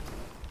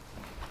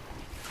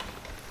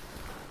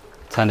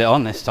Turned it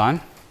on this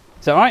time.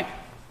 Is that right?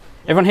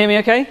 Everyone hear me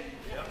okay?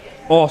 Yep.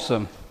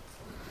 Awesome.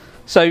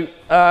 So,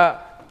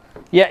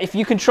 if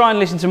you can try and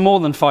listen to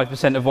more than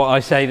 5% of what I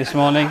say this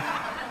morning,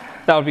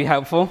 that would be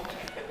helpful.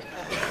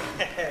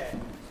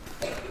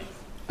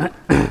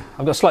 I've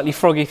got a slightly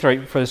froggy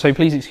throat, so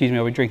please excuse me,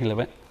 I'll be drinking a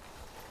little bit.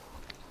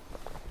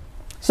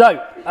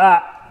 So,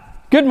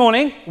 good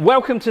morning.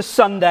 Welcome to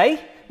Sunday,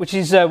 which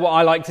is what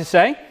I like to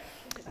say.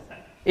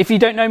 If you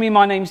don't know me,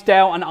 my name's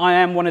Dale, and I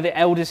am one of the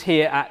elders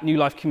here at New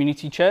Life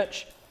Community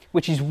Church,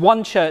 which is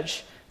one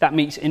church that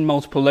meets in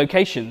multiple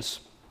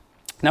locations.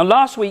 Now,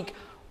 last week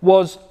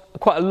was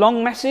quite a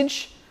long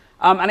message,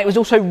 and it was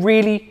also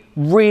really,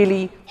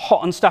 really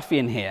hot and stuffy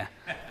in here.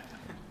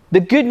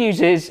 The good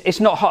news is it's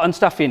not hot and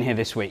stuffy in here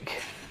this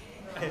week.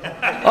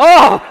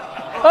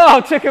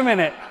 Oh, took a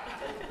minute.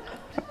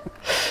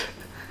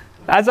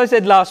 As I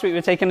said last week,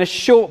 we're taking a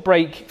short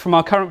break from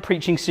our current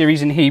preaching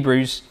series in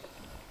Hebrews,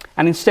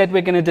 and instead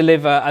we're going to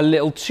deliver a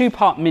little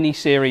two-part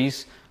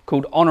mini-series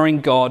called Honouring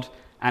God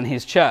and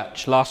His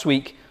Church. Last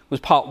week was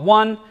part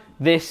 1,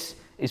 this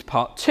is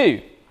part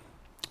 2.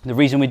 The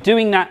reason we're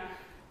doing that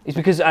is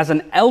because as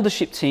an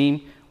eldership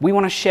team, we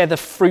want to share the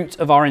fruit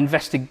of our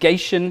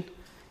investigation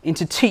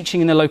into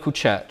teaching in the local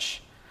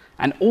church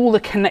and all the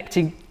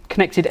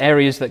connected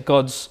areas that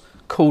God's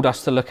called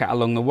us to look at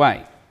along the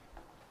way.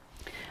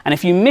 And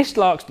if you missed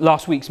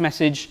last week's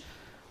message,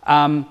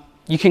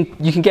 you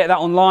can get that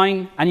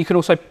online, and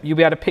you'll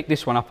be able to pick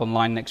this one up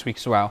online next week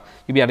as well.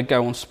 You'll be able to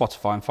go on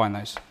Spotify and find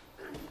those.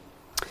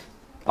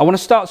 I want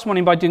to start this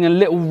morning by doing a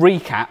little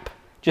recap,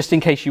 just in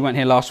case you weren't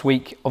here last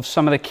week, of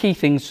some of the key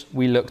things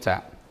we looked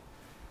at.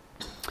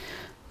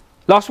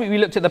 Last week we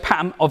looked at the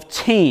pattern of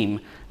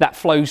team that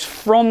flows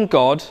from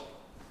God,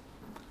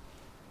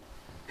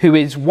 who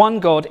is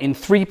one God in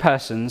 3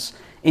 persons,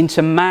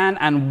 into man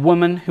and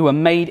woman who are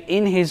made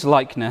in his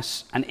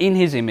likeness and in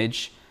his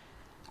image,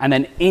 and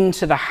then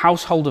into the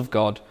household of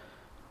God,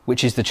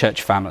 which is the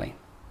church family.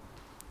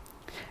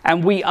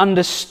 And we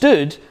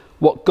understood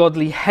what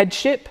godly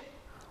headship,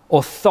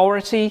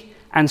 authority,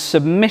 and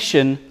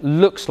submission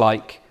looks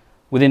like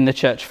within the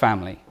church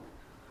family,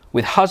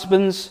 with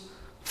husbands,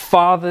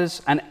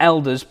 fathers, and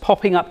elders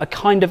popping up a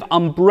kind of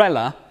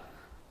umbrella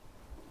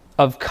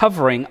of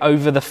covering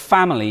over the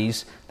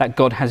families that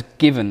God has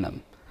given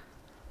them.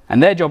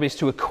 And their job is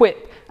to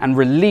equip and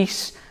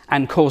release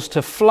and cause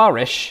to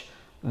flourish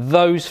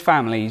those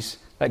families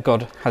that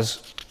God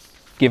has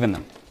given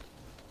them.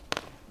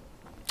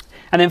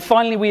 And then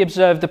finally we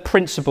observe the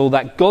principle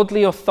that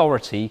godly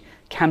authority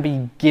can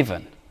be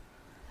given,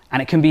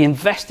 and it can be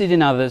invested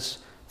in others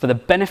for the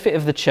benefit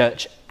of the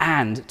church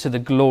and to the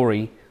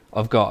glory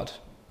of God.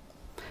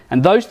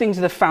 And those things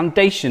are the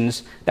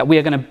foundations that we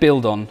are going to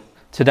build on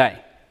today.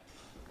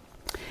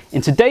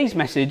 In today's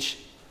message,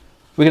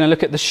 we're going to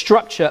look at the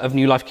structure of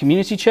New Life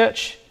Community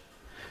Church.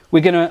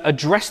 We're going to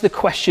address the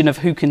question of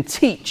who can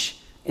teach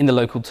in the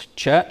local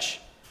church.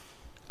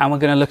 And we're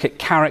going to look at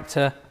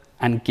character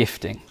and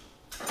gifting.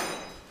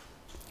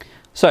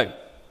 So,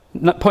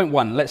 point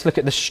 1, let's look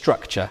at the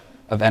structure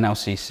of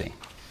NLCC.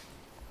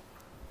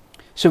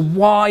 So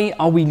why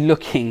are we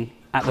looking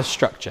at the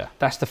structure?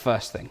 That's the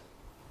first thing.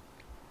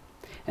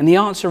 And the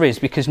answer is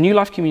because New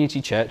Life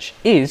Community Church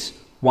is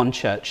one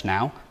church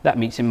now that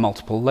meets in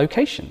multiple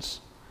locations.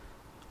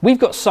 We've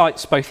got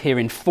sites both here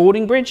in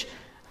Fordingbridge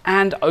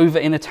and over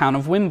in the town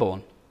of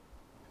Wimborne.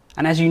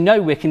 And as you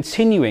know, we're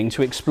continuing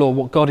to explore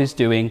what God is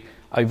doing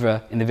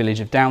over in the village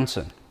of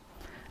Downton.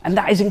 And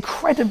that is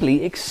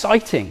incredibly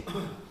exciting.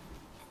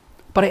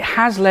 But it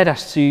has led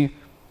us to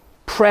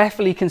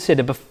prayerfully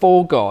consider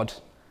before God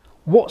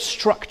what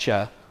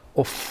structure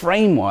or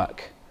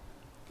framework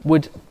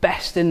would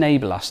best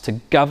enable us to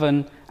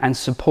govern and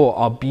support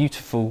our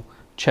beautiful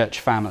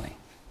church family.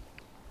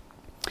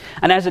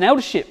 And as an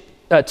eldership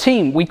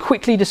team, we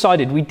quickly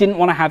decided we didn't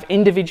want to have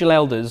individual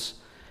elders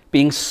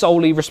being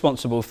solely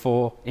responsible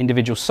for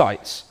individual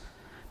sites,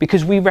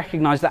 because we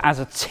recognise that as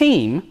a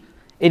team,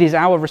 it is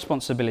our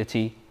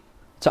responsibility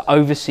to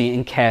oversee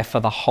and care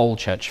for the whole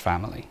church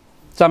family.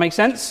 Does that make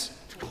sense?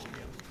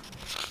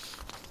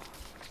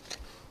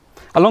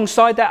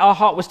 Alongside that, our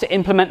heart was to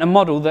implement a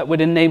model that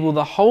would enable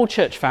the whole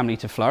church family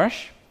to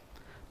flourish,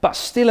 but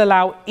still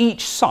allow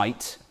each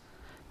site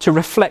to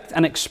reflect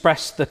and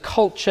express the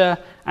culture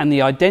and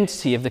the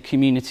identity of the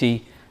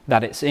community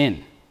that it's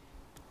in.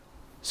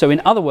 So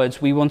in other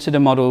words, we wanted a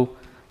model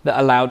that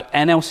allowed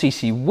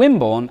NLCC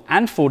Wimborne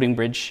and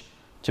Fordingbridge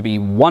to be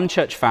one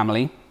church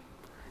family,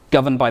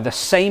 governed by the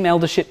same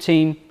eldership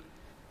team,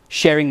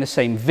 sharing the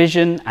same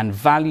vision and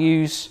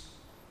values,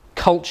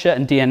 culture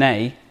and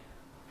DNA,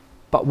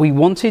 but we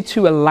wanted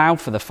to allow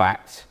for the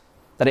fact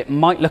that it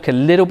might look a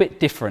little bit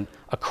different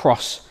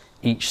across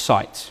each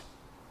site.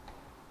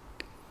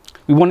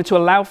 We wanted to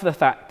allow for the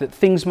fact that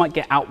things might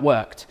get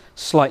outworked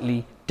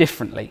slightly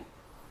differently.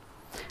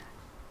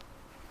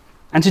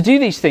 And to do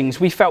these things,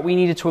 we felt we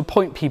needed to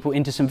appoint people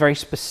into some very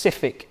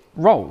specific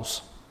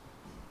roles.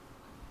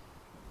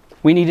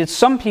 We needed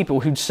some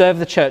people who'd serve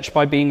the church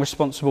by being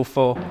responsible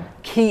for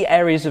key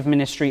areas of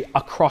ministry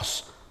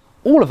across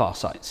all of our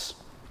sites.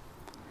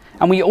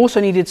 And we also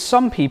needed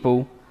some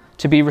people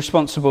to be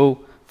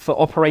responsible for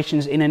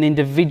operations in an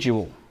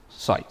individual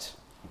site.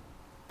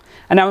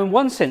 And now in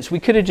one sense, we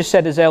could have just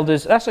said as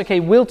elders, that's okay,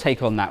 we'll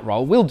take on that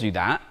role, we'll do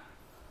that.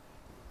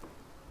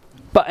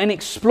 But in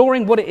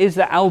exploring what it is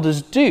that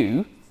elders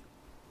do,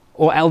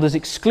 or elders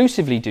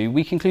exclusively do,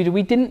 we concluded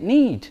we didn't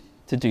need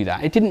to do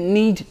that. It didn't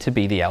need to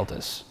be the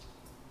elders.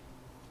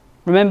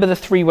 Remember the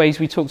three ways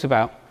we talked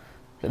about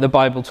that the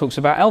Bible talks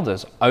about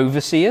elders: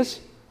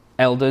 overseers,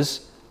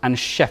 elders, and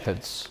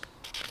shepherds.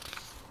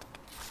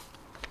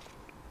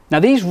 Now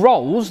these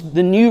roles,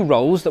 the new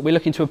roles that we're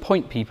looking to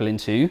appoint people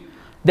into,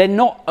 they're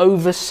not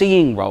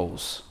overseeing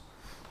roles.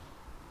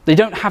 They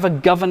don't have a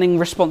governing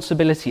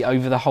responsibility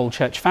over the whole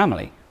church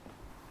family.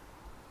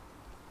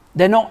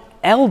 They're not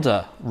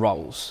elder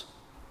roles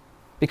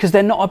because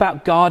they're not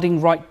about guarding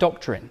right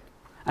doctrine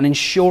and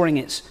ensuring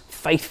it's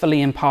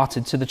faithfully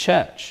imparted to the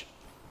church.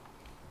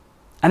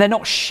 And they're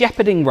not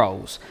shepherding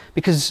roles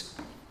because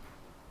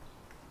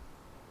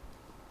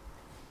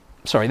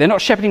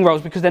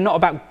they're not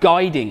about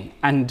guiding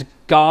and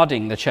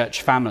guarding the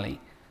church family,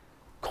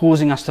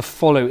 causing us to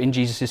follow in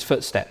Jesus'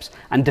 footsteps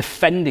and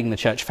defending the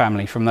church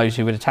family from those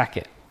who would attack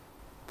it.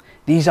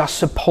 These are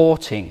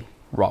supporting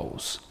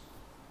roles.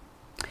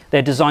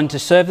 They're designed to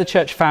serve the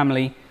church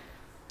family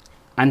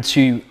and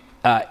to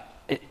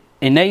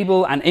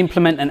enable and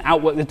implement and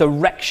outwork the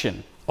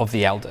direction of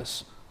the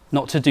elders,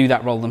 not to do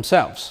that role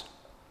themselves.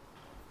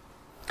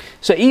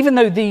 So even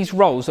though these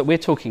roles that we're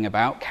talking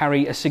about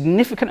carry a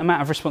significant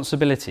amount of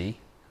responsibility,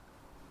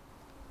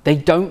 they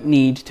don't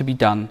need to be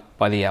done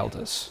by the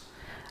elders.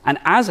 And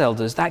as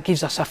elders, that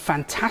gives us a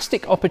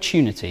fantastic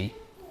opportunity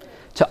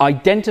to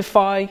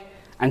identify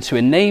and to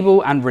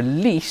enable and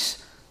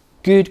release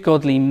good,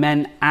 godly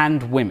men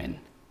and women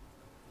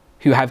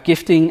who have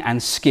gifting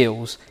and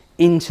skills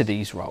into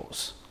these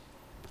roles.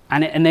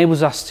 And it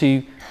enables us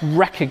to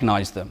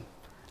recognize them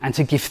and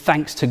to give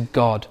thanks to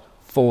God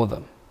for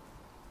them.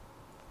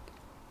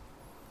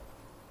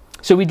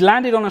 So we'd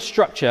landed on a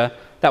structure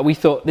that we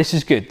thought, this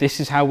is good. This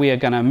is how we are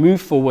going to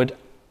move forward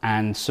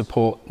and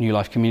support New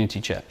Life Community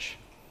Church.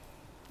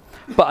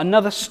 But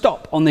another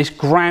stop on this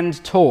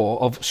grand tour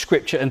of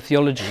scripture and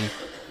theology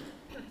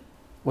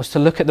was to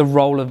look at the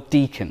role of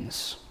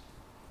deacons.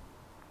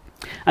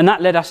 And that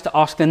led us to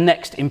ask the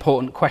next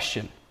important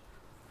question.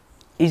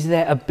 Is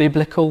there a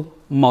biblical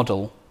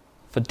model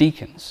for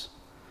deacons?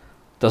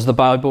 Does the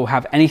Bible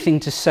have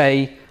anything to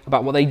say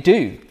about what they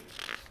do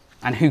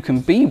and who can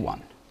be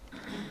one?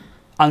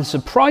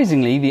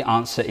 Unsurprisingly, the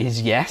answer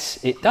is yes,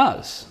 it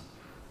does.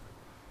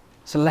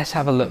 So let's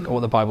have a look at what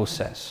the Bible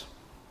says.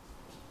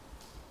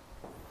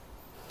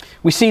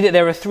 We see that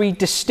there are three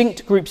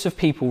distinct groups of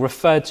people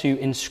referred to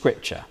in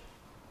Scripture.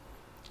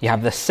 You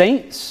have the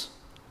saints,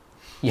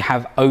 you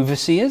have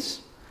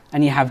overseers,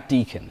 and you have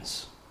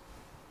deacons.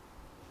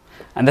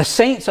 And the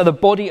saints are the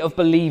body of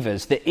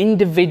believers, the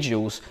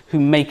individuals who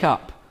make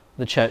up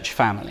the church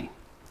family.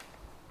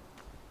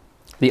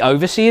 The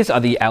overseers are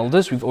the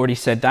elders, we've already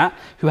said that,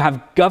 who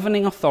have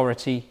governing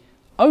authority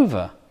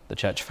over the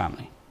church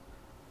family.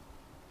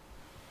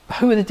 But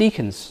who are the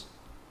deacons?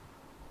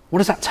 What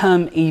does that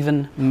term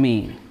even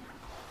mean?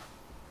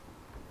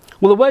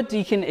 Well, the word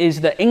deacon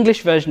is the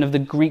English version of the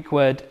Greek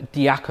word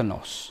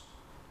diakonos,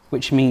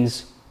 which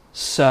means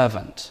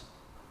servant.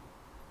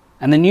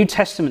 And the New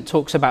Testament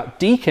talks about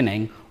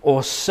deaconing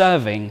or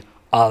serving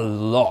a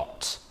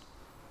lot.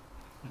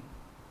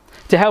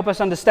 To help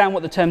us understand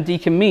what the term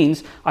deacon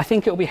means, I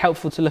think it will be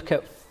helpful to look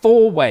at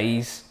 4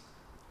 ways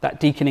that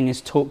deaconing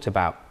is talked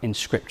about in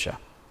Scripture.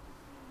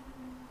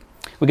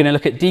 We're going to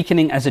look at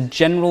deaconing as a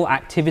general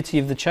activity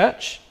of the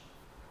church,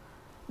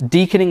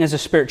 deaconing as a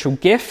spiritual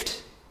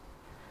gift,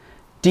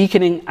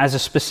 deaconing as a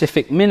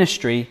specific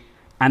ministry,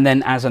 and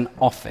then as an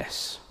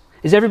office.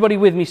 Is everybody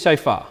with me so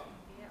far?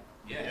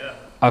 Yeah.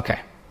 Okay.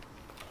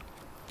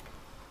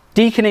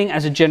 Deaconing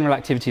as a general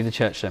activity of the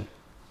church then.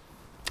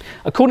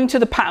 According to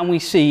the pattern we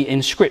see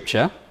in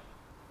Scripture,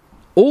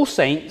 all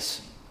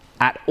saints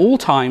at all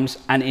times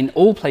and in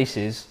all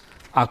places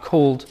are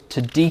called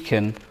to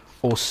deacon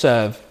or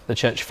serve the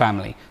church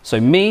family. So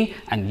me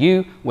and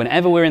you,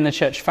 whenever we're in the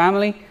church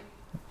family,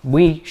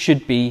 we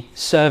should be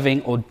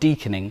serving or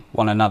deaconing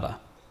one another.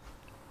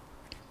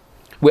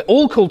 We're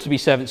all called to be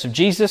servants of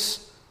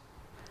Jesus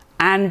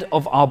and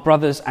of our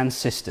brothers and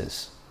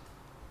sisters.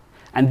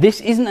 And this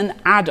isn't an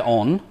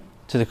add-on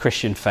to the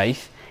Christian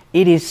faith,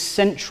 it is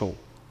central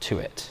to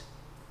it.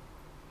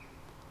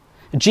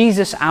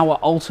 Jesus, our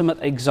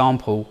ultimate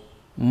example,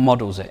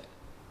 models it.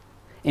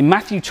 In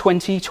Matthew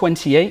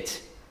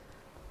 20:28,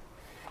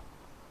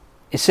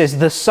 it says,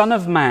 "The Son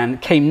of Man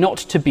came not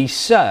to be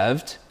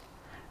served,"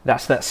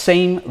 that's that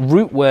same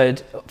root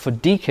word for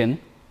deacon,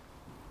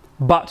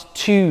 "but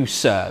to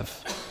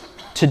serve,"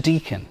 to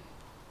deacon,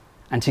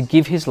 "and to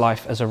give his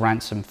life as a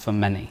ransom for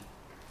many."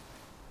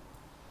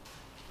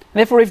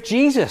 Therefore, if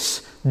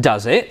Jesus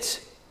does it,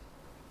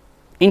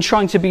 in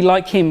trying to be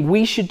like him,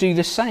 we should do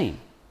the same.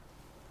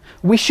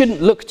 We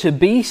shouldn't look to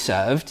be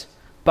served,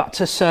 but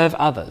to serve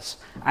others,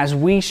 as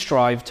we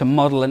strive to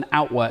model and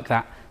outwork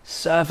that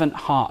servant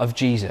heart of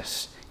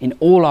Jesus in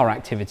all our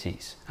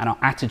activities and our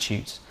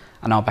attitudes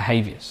and our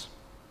behaviours.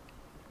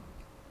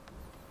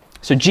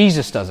 So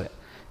Jesus does it.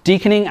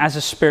 Deaconing as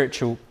a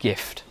spiritual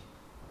gift.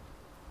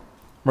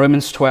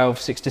 Romans 12,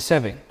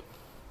 6-7.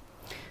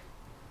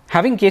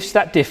 Having gifts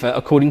that differ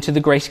according to the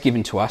grace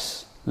given to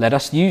us, let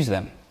us use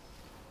them.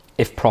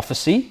 If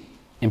prophecy,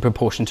 in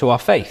proportion to our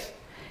faith.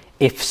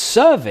 If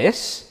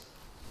service,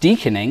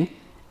 deaconing,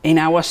 in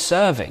our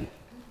serving.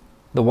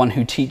 The one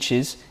who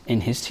teaches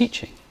in his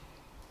teaching.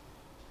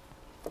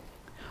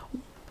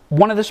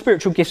 One of the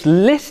spiritual gifts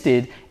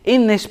listed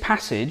in this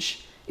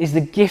passage is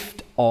the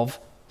gift of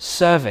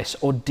service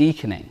or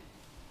deaconing.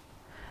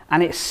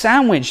 And it's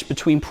sandwiched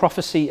between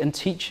prophecy and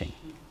teaching.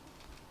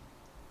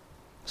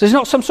 So it's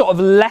not some sort of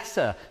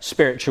lesser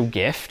spiritual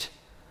gift,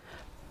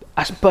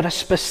 but a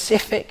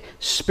specific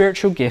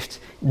spiritual gift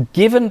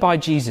given by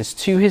Jesus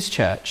to his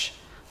church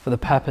for the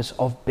purpose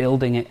of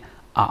building it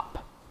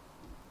up.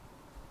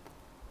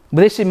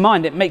 With this in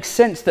mind, it makes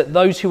sense that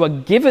those who are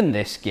given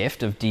this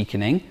gift of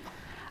deaconing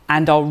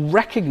and are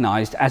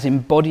recognized as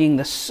embodying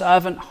the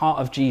servant heart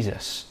of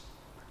Jesus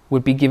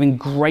would be given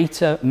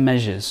greater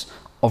measures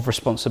of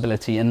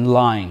responsibility in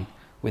line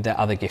with their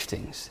other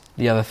giftings,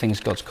 the other things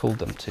God's called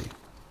them to.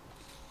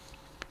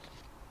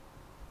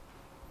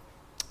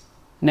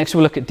 Next,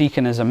 we'll look at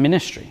deacon as a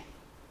ministry.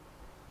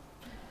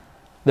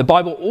 The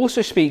Bible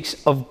also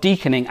speaks of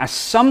deaconing as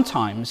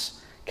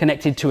sometimes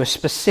connected to a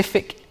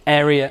specific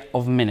area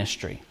of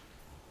ministry.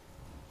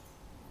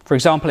 For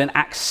example, in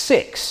Acts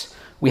 6,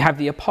 we have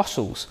the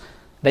apostles.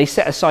 They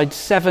set aside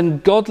 7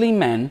 godly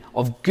men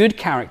of good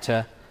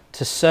character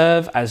to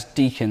serve as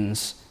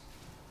deacons,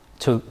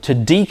 to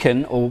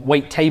deacon or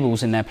wait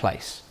tables in their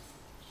place.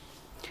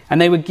 And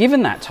they were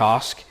given that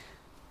task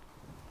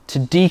to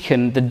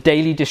deacon the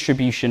daily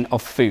distribution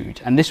of food.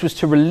 And this was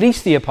to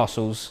release the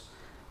apostles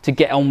to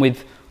get on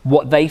with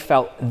what they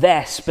felt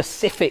their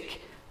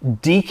specific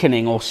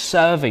deaconing or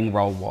serving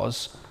role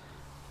was,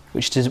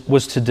 which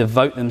was to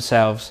devote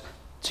themselves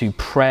to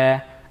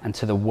prayer and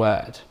to the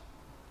word.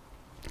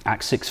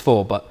 Acts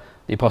 6:4, but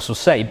the apostles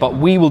say, but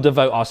we will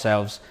devote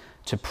ourselves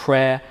to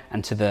prayer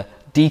and to the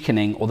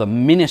deaconing or the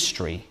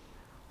ministry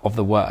of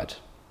the word.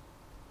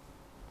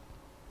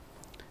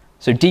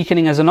 So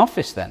deaconing as an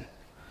office then.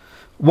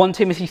 1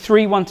 Timothy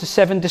 3,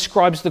 1-7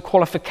 describes the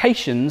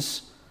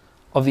qualifications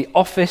of the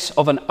office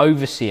of an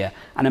overseer.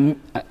 And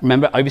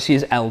remember, overseer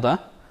is elder.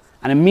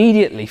 And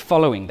immediately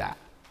following that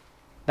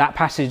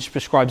passage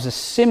prescribes a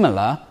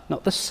similar,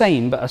 not the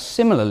same, but a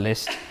similar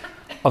list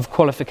of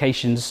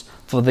qualifications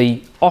for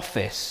the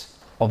office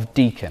of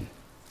deacon.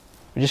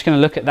 We're just going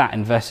to look at that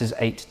in verses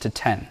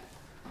 8-10.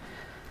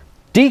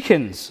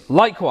 Deacons,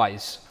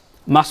 likewise,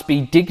 must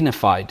be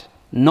dignified,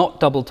 not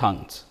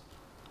double-tongued,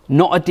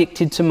 not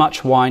addicted to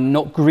much wine,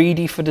 not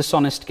greedy for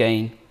dishonest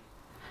gain.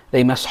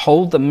 They must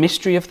hold the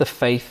mystery of the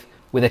faith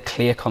with a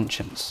clear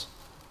conscience.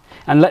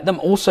 And let them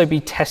also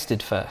be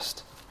tested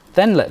first.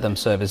 Then let them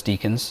serve as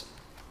deacons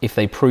if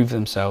they prove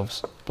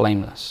themselves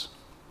blameless.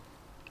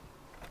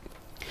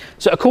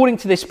 So according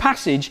to this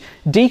passage,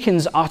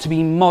 deacons are to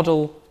be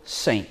model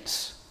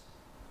saints.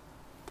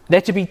 They're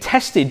to be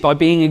tested by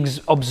being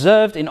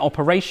observed in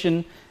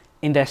operation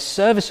in their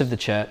service of the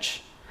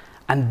church,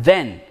 and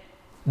then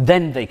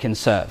they can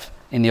serve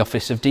in the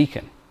office of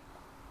deacon.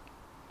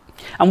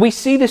 And we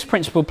see this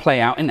principle play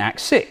out in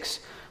Acts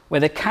 6,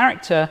 where the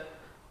character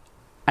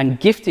and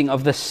gifting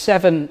of the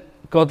 7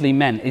 godly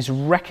men is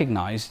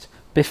recognized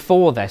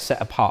before they're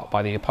set apart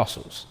by the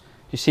apostles.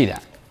 Do you see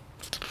that?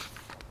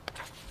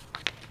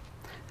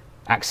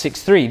 Acts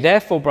 6:3,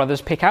 therefore,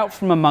 brothers, pick out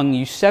from among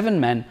you 7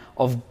 men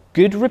of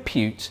good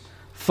repute,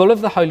 full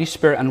of the Holy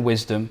Spirit and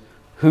wisdom,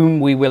 whom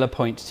we will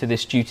appoint to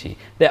this duty.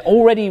 They're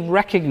already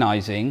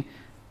recognizing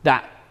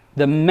that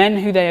the men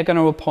who they are going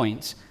to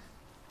appoint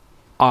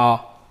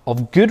are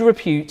of good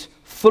repute,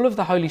 full of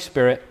the Holy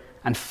Spirit,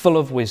 and full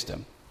of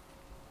wisdom.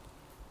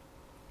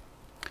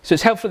 So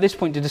it's helpful at this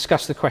point to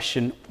discuss the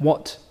question,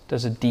 what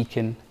does a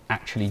deacon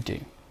actually do?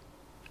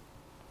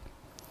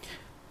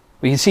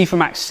 We can see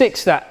from Acts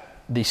 6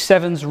 that the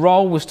 7's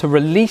role was to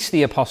release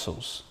the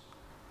apostles,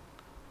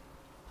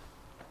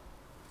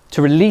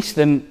 to release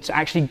them to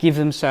actually give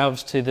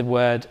themselves to the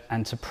word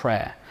and to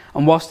prayer.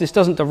 And whilst this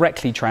doesn't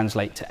directly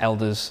translate to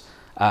elders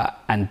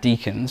and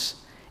deacons,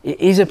 it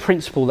is a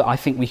principle that I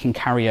think we can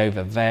carry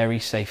over very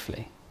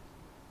safely.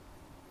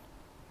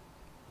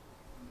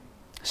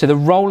 So the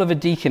role of a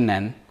deacon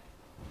then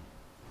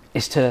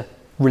is to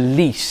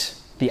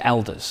release the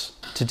elders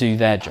to do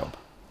their job.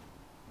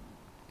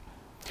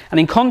 And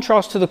in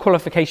contrast to the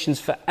qualifications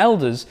for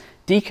elders,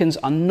 deacons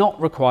are not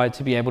required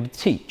to be able to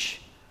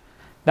teach.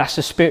 That's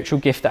a spiritual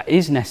gift that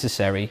is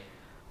necessary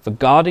for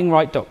guarding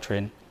right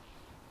doctrine,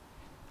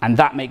 and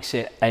that makes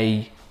it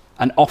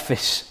an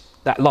office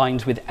that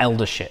lines with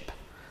eldership.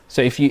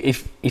 So if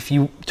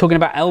you're talking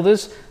about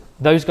elders,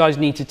 those guys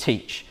need to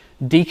teach.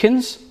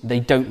 Deacons, they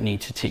don't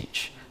need to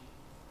teach.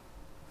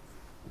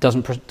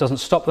 Doesn't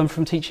stop them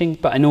from teaching,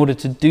 but in order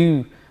to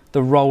do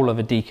the role of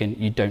a deacon,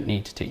 you don't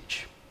need to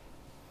teach.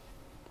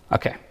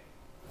 Okay,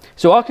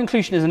 So our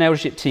conclusion as an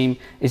eldership team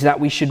is that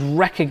we should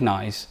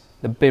recognise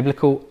the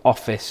biblical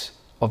office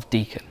of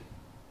deacon.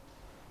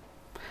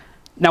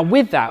 Now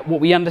with that, what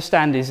we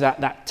understand is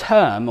that that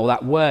term, or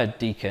that word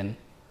deacon,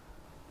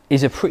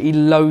 is a pretty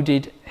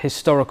loaded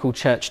historical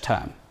church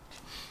term.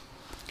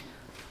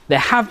 There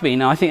have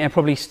been, and I think there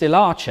probably still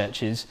are,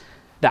 churches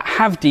that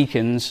have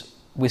deacons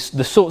with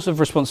the sorts of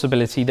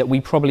responsibility that we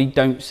probably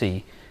don't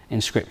see in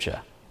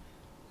Scripture.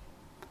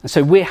 And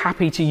so we're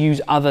happy to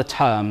use other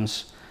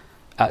terms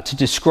to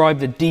describe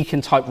the deacon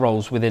type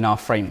roles within our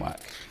framework.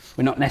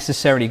 We're not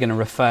necessarily going to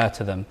refer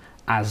to them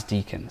as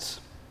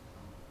deacons.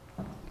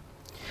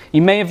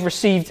 You may have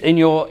received in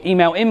your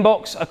email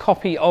inbox a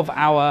copy of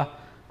our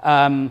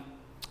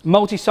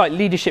multi-site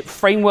leadership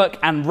framework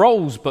and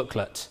roles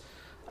booklet.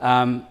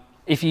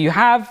 If you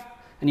have,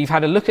 and you've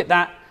had a look at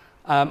that,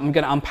 I'm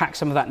going to unpack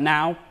some of that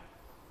now.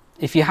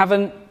 If you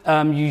haven't,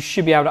 you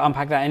should be able to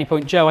unpack that at any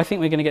point. Joe, I think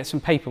we're going to get some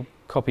paper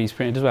copies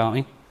printed as well,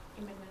 aren't we?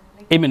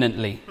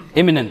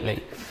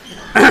 Imminently.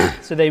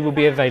 So they will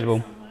be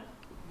available.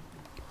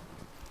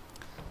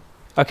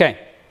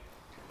 Okay.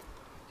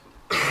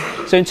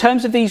 So in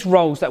terms of these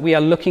roles that we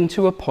are looking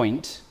to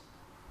appoint,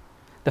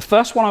 the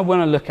first one I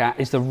want to look at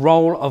is the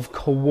role of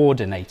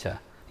coordinator.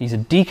 These are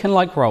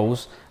deacon-like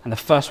roles, and the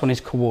first one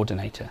is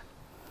coordinator.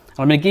 And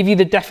I'm going to give you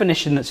the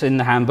definition that's in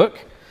the handbook,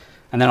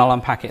 and then I'll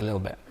unpack it a little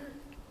bit.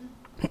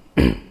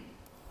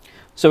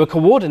 So a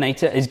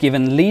coordinator is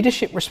given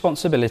leadership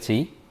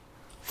responsibility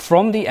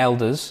from the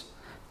elders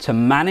to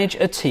manage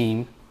a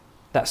team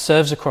that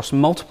serves across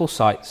multiple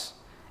sites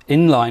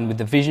in line with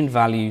the vision,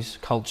 values,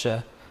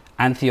 culture,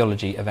 and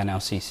theology of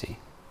NLCC.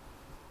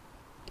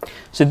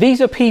 So these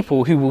are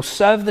people who will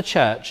serve the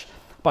church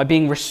by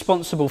being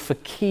responsible for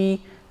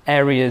key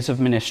areas of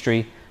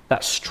ministry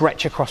that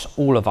stretch across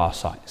all of our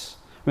sites.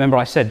 Remember,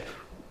 I said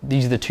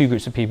these are the two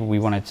groups of people we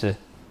wanted to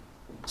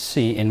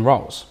see in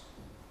roles.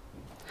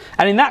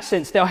 And in that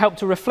sense, they'll help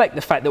to reflect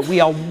the fact that we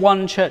are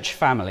one church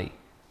family.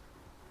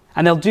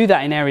 And they'll do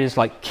that in areas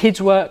like kids'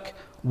 work,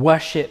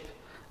 worship,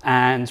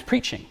 and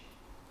preaching.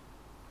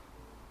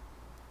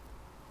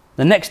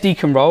 The next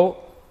deacon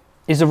role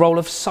is the role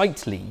of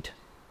site lead.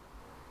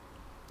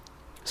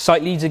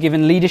 Site leads are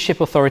given leadership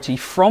authority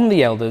from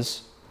the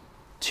elders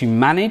to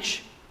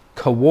manage,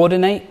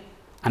 coordinate,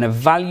 and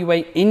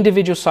evaluate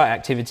individual site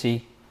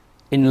activity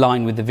in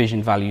line with the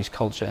vision, values,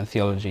 culture, and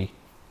theology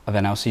of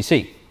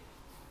NLCC.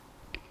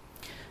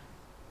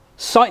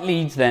 Site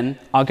leads, then,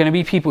 are going to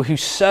be people who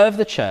serve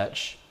the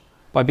church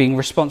by being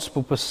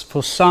responsible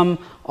for some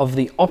of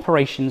the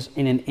operations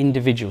in an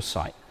individual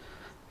site.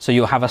 So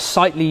you'll have a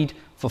site lead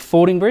for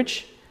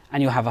Fordingbridge,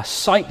 and you'll have a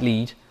site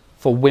lead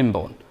for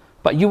Wimborne.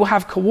 But you will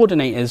have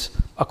coordinators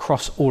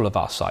across all of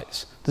our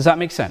sites. Does that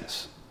make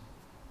sense?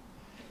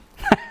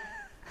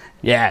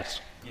 Yes.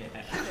 Yeah.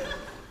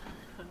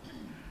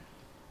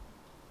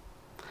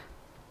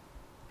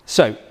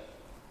 So,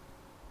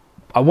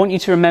 I want you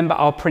to remember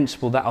our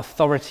principle that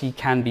authority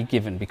can be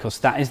given, because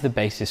that is the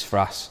basis for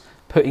us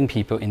putting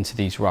people into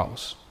these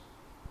roles.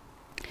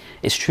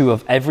 It's true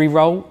of every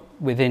role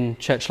within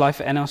church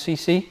life at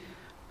NLCC.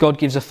 God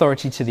gives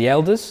authority to the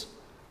elders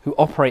who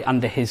operate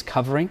under his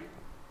covering,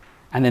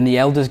 and then the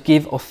elders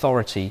give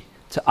authority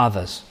to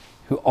others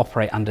who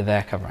operate under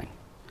their covering.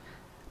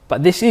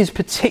 But this is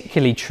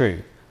particularly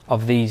true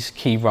of these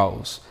key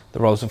roles, the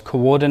roles of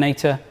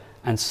coordinator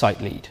and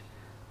site lead.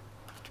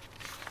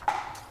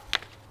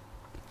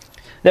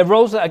 They're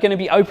roles that are going to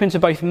be open to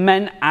both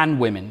men and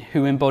women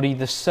who embody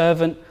the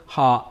servant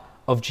heart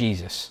of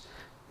Jesus,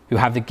 who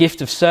have the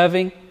gift of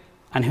serving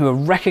and who are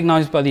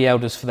recognised by the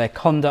elders for their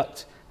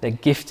conduct, their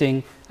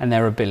gifting, and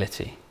their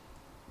ability.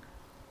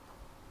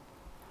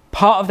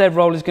 Part of their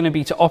role is going to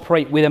be to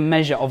operate with a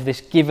measure of this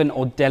given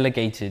or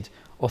delegated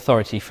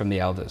authority from the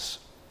elders,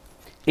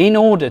 in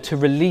order to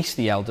release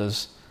the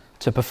elders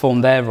to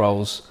perform their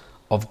roles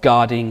of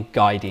guarding,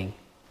 guiding,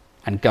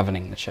 and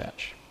governing the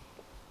church.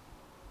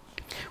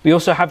 We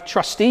also have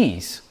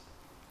trustees.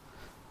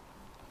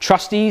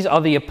 Trustees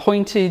are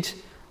appointed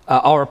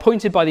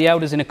by the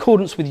elders in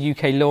accordance with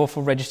UK law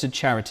for registered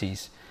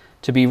charities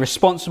to be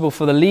responsible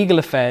for the legal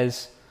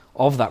affairs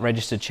of that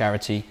registered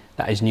charity,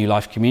 that is New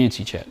Life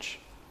Community Church.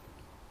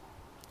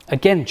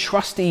 Again,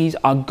 trustees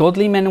are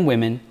godly men and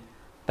women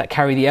that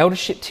carry the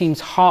eldership team's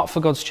heart for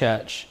God's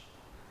church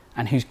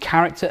and whose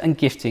character and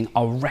gifting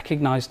are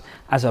recognised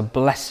as a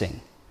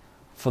blessing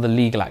for the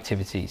legal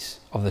activities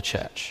of the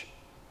church.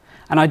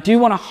 And I do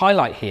want to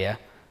highlight here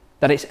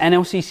that it's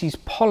NLCC's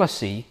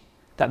policy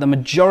that the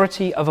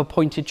majority of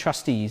appointed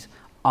trustees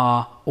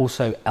are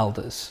also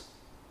elders.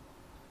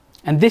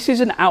 And this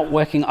is an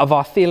outworking of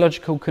our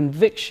theological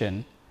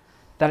conviction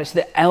that it's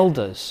the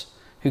elders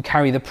who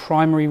carry the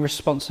primary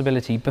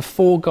responsibility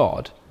before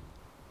God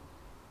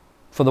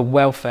for the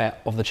welfare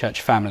of the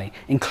church family,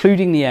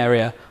 including the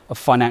area of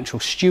financial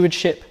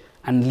stewardship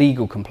and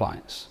legal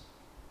compliance.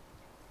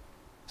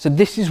 So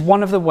this is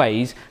one of the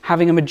ways,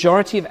 having a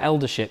majority of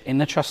eldership in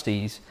the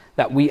trustees,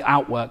 that we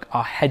outwork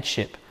our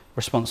headship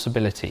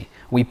responsibility.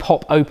 We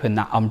pop open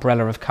that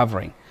umbrella of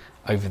covering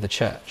over the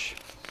church.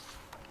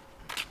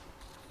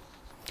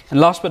 And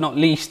last but not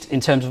least,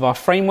 in terms of our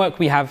framework,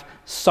 we have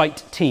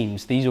site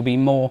teams. These will be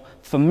more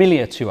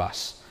familiar to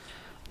us.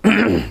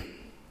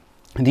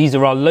 These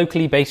are our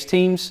locally based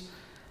teams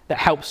that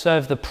help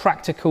serve the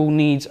practical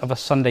needs of a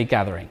Sunday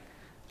gathering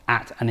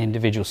at an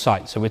individual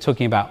site. So we're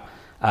talking about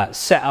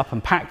set up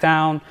and pack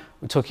down,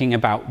 we're talking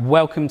about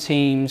welcome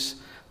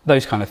teams,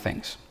 those kind of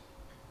things.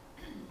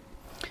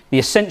 The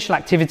essential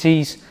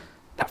activities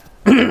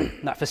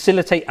that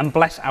facilitate and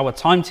bless our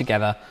time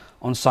together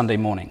on Sunday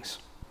mornings.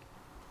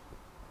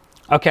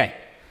 Okay,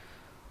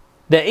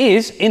 there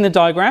is in the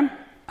diagram,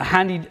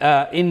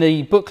 in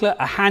the booklet,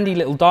 a handy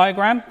little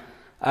diagram.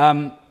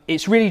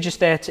 It's really just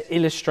there to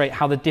illustrate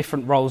how the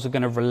different roles are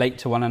going to relate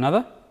to one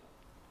another.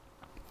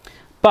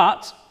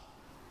 But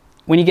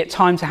when you get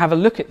time to have a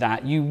look at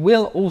that, you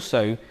will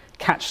also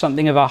catch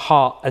something of our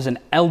heart as an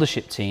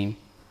eldership team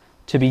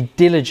to be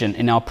diligent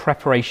in our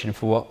preparation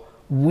for what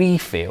we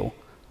feel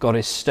God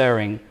is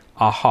stirring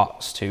our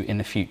hearts to in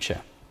the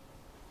future.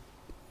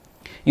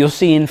 You'll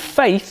see in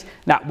faith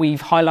that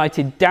we've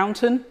highlighted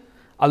Downton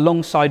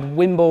alongside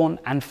Wimborne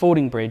and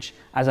Fordingbridge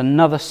as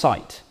another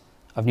site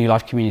of New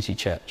Life Community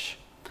Church.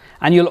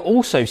 And you'll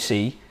also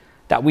see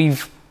that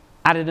we've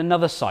added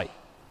another site.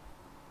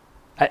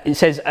 It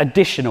says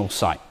additional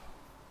site.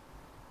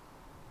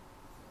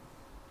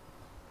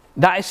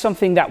 That is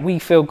something that we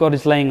feel God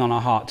is laying on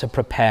our heart to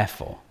prepare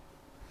for.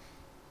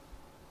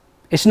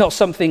 It's not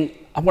something,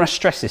 I want to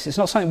stress this, it's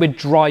not something we're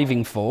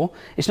driving for.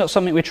 It's not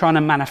something we're trying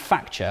to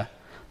manufacture,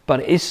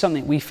 but it is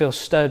something we feel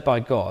stirred by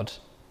God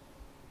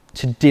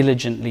to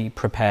diligently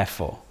prepare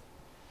for.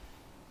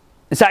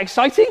 Is that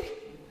exciting?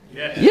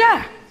 Yes.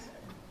 Yeah.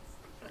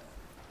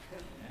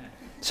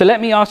 So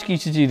let me ask you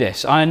to do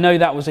this. I know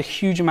that was a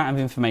huge amount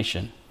of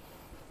information.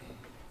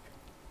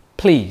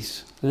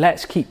 Please,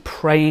 let's keep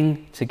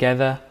praying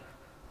together.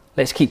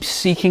 Let's keep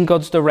seeking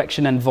God's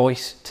direction and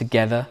voice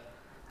together.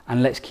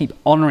 And let's keep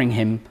honouring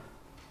him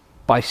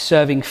by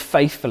serving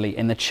faithfully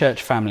in the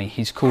church family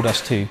he's called us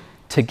to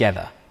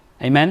together.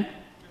 Amen?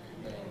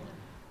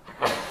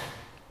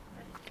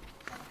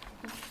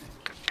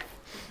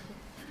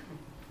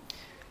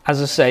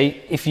 As I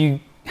say, if you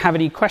have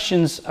any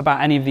questions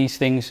about any of these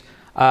things,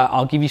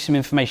 I'll give you some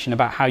information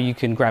about how you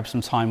can grab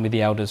some time with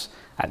the elders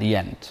at the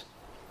end.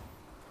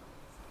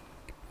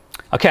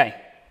 Okay,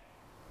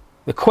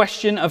 the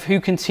question of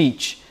who can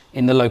teach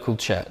in the local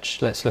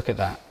church. Let's look at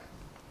that.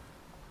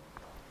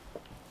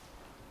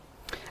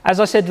 As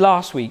I said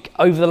last week,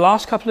 over the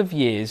last couple of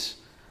years,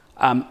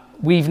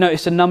 we've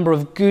noticed a number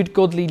of good,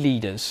 godly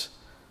leaders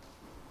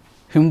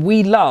whom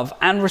we love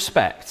and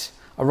respect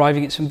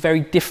arriving at some very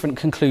different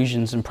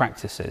conclusions and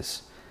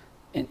practices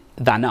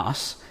than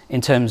us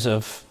in terms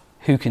of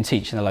who can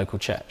teach in the local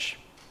church.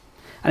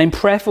 And in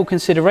prayerful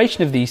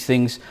consideration of these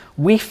things,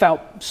 we felt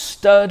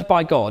stirred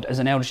by God as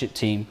an eldership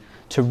team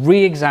to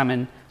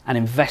re-examine and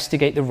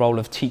investigate the role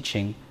of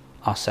teaching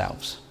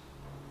ourselves.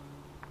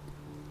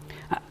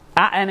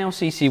 At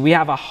NLCC, we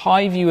have a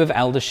high view of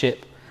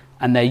eldership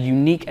and their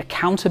unique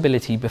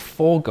accountability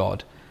before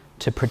God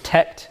to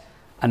protect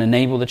and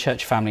enable the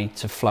church family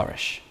to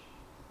flourish.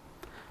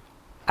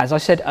 As I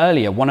said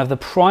earlier, one of the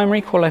primary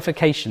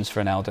qualifications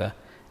for an elder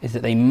is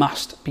that they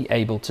must be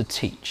able to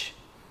teach.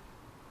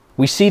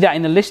 We see that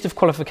in the list of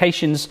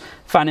qualifications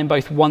found in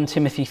both 1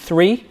 Timothy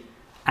 3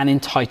 and in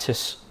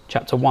Titus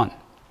chapter 1.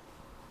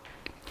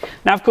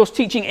 Now, of course,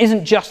 teaching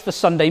isn't just for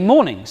Sunday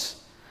mornings,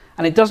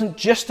 and it doesn't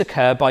just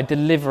occur by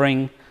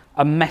delivering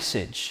a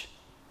message.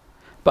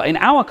 But in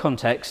our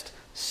context,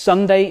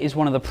 Sunday is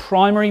one of the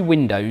primary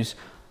windows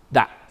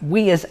that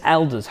we as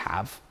elders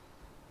have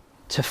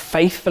to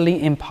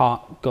faithfully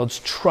impart God's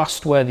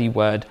trustworthy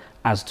word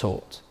as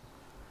taught.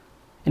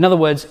 In other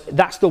words,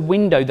 that's the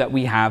window that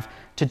we have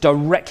to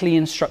directly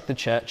instruct the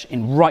church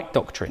in right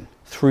doctrine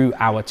through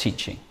our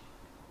teaching.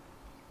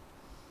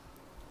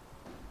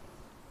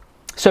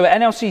 So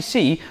at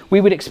NLCC, we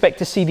would expect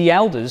to see the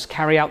elders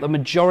carry out the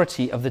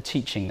majority of the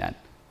teaching then,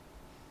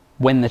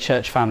 when the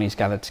church family is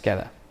gathered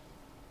together.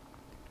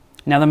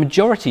 Now, the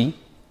majority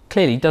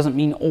clearly doesn't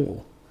mean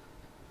all.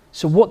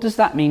 So what does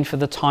that mean for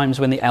the times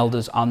when the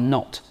elders are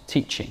not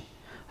teaching?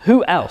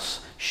 Who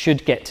else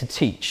should get to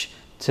teach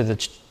to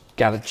the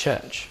gathered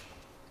church?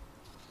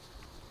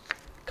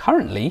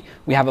 Currently,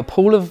 we have a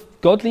pool of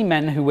godly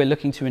men who we're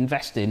looking to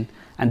invest in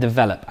and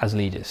develop as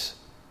leaders.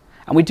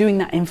 And we're doing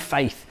that in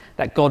faith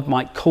that God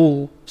might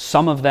call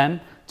some of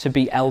them to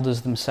be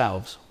elders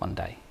themselves one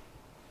day.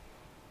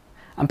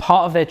 And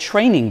part of their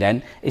training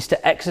then is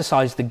to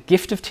exercise the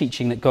gift of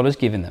teaching that God has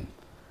given them.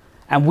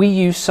 And we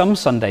use some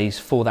Sundays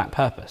for that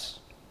purpose.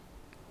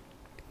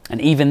 And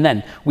even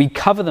then, we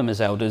cover them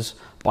as elders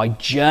by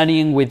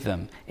journeying with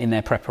them in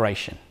their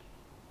preparation.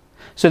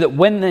 So that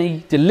when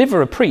they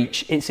deliver a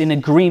preach, it's in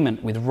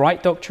agreement with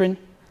right doctrine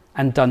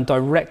and done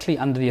directly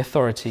under the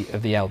authority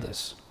of the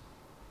elders.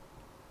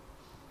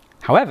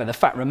 However, the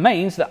fact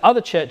remains that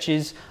other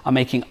churches are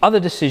making other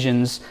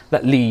decisions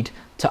that lead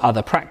to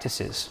other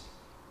practices.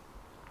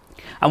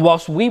 And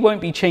whilst we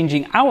won't be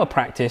changing our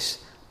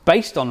practice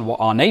based on what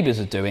our neighbours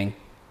are doing,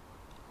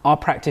 our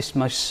practice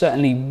most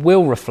certainly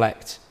will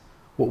reflect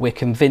what we're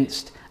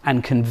convinced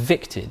and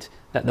convicted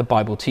that the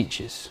Bible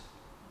teaches.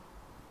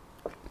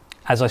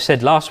 As I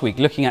said last week,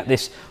 looking at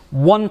this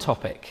one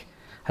topic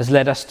has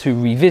led us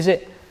to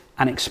revisit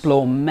and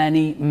explore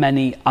many,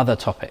 many other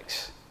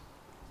topics.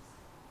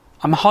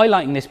 I'm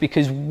highlighting this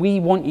because we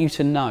want you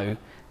to know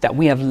that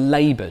we have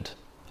laboured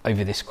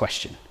over this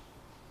question.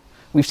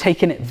 We've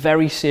taken it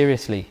very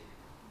seriously.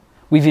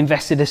 We've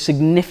invested a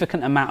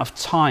significant amount of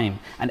time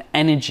and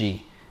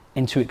energy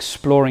into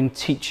exploring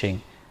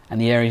teaching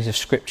and the areas of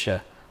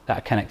Scripture that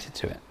are connected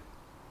to it.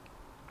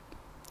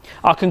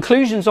 Our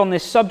conclusions on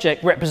this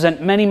subject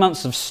represent many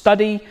months of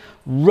study,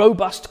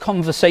 robust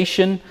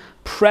conversation,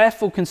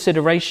 prayerful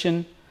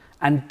consideration,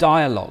 and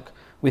dialogue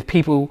with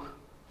people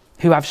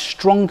who have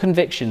strong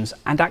convictions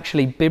and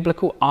actually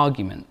biblical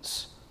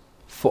arguments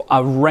for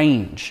a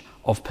range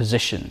of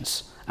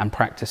positions and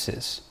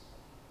practices.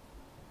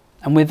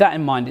 And with that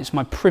in mind, it's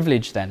my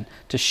privilege then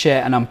to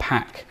share and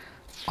unpack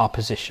our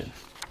position.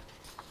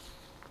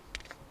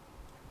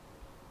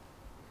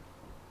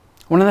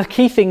 One of the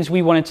key things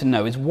we wanted to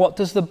know is, what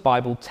does the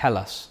Bible tell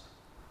us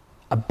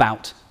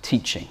about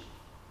teaching?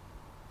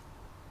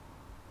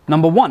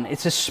 Number one,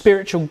 it's a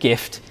spiritual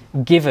gift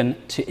given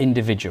to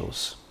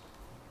individuals.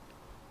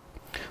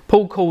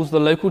 Paul calls the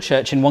local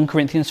church in 1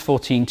 Corinthians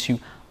 14 to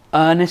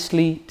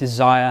earnestly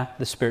desire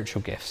the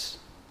spiritual gifts.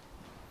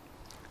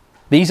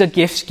 These are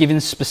gifts given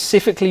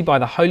specifically by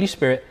the Holy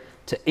Spirit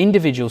to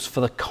individuals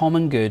for the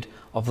common good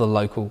of the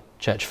local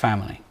church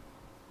family.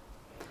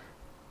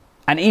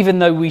 And even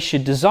though we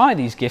should desire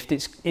these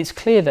gifts, it's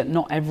clear that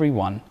not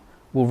everyone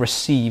will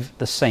receive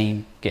the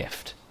same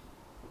gift.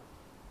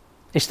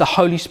 It's the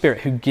Holy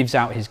Spirit who gives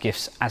out his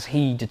gifts as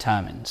he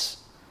determines.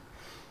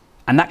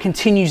 And that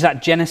continues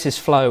that Genesis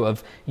flow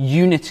of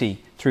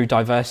unity through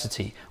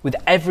diversity, with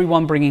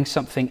everyone bringing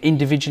something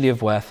individually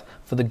of worth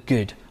for the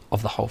good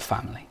of the whole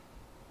family.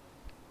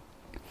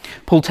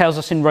 Paul tells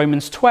us in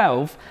Romans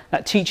 12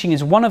 that teaching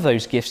is one of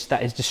those gifts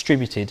that is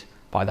distributed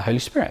by the Holy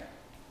Spirit.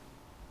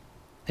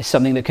 It's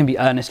something that can be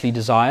earnestly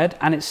desired,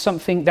 and it's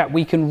something that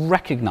we can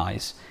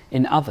recognize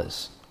in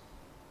others.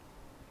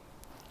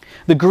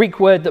 The Greek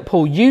word that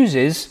Paul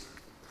uses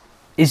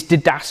is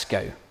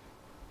didasko.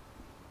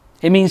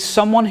 It means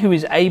someone who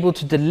is able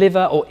to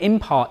deliver or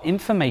impart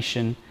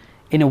information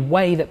in a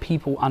way that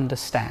people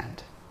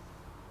understand.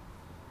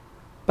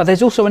 But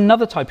there's also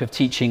another type of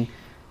teaching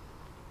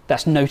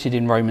that's noted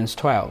in Romans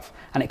 12,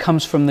 and it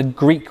comes from the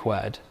Greek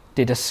word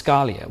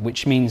didaskalia,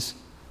 which means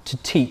to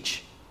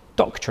teach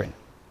doctrine.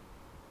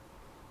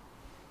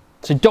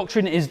 So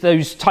doctrine is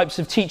those types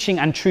of teaching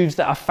and truths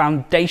that are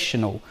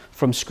foundational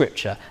from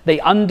Scripture. They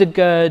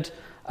undergird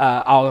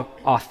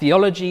our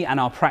theology and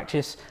our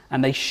practice,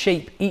 and they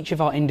shape each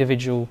of our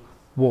individual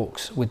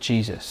walks with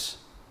Jesus.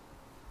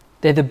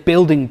 They're the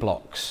building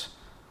blocks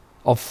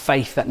of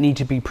faith that need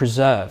to be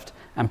preserved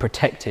and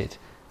protected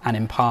and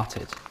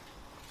imparted.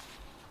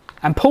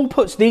 And Paul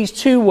puts these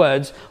two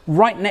words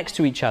right next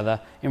to each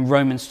other in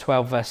Romans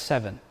 12 verse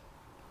 7.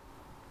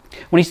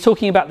 When he's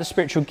talking about the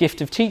spiritual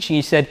gift of teaching,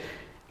 he said,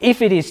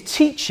 if it is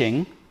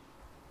teaching,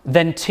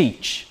 then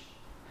teach.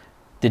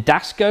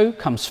 Didasko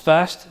comes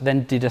first,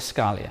 then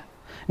didaskalia.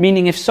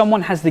 Meaning if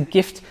someone has the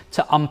gift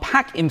to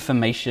unpack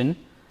information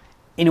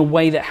in a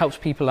way that helps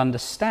people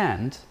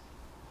understand,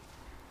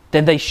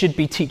 then they should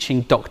be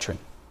teaching doctrine.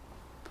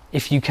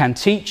 If you can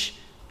teach,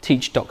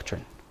 teach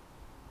doctrine.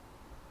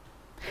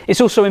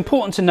 It's also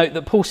important to note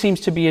that Paul seems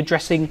to be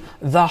addressing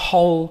the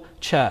whole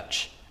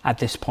church at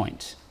this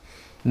point,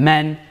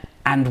 men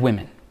and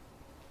women.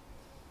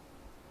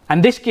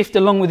 And this gift,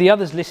 along with the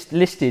others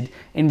listed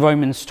in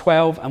Romans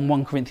 12 and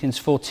 1 Corinthians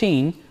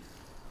 14,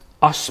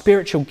 are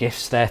spiritual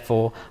gifts,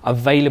 therefore,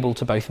 available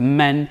to both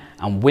men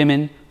and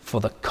women for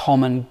the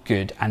common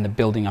good and the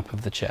building up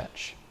of the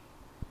church.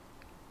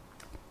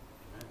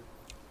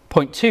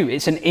 Point 2,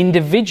 it's an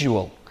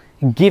individual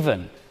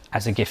given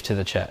as a gift to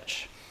the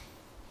church.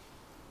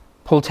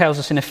 Paul tells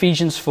us in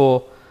Ephesians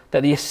 4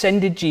 that the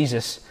ascended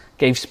Jesus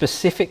gave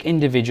specific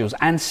individuals,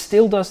 and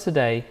still does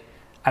today,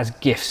 as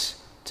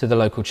gifts to the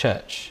local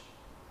church.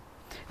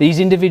 These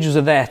individuals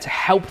are there to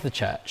help the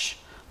church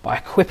by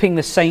equipping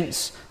the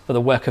saints for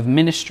the work of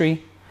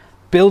ministry,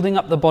 building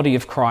up the body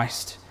of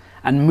Christ,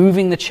 and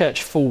moving the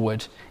church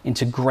forward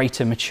into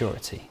greater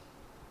maturity.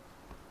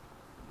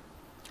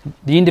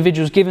 The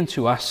individuals given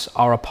to us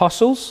are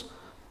apostles,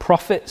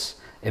 prophets,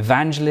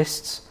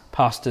 evangelists,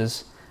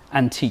 pastors,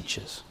 and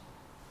teachers.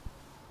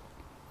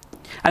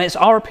 And it's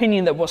our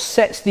opinion that what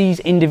sets these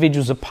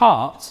individuals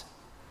apart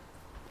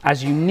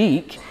as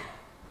unique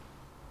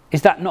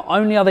is that not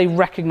only are they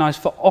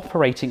recognized for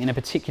operating in a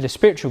particular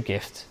spiritual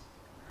gift,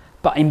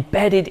 but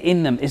embedded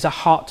in them is a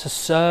heart to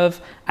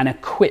serve and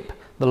equip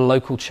the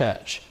local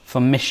church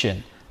for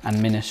mission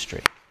and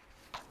ministry.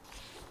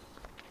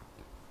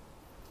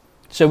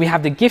 So we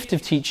have the gift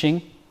of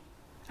teaching,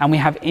 and we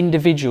have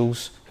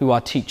individuals who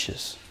are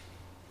teachers.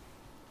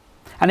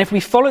 And if we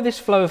follow this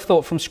flow of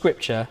thought from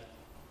Scripture,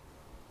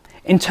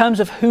 in terms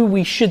of who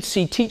we should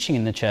see teaching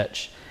in the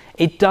church,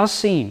 it does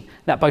seem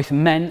that both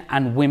men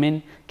and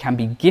women can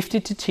be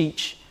gifted to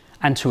teach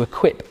and to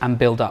equip and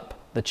build up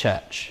the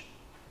church.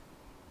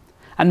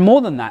 And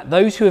more than that,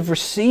 those who have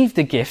received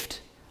the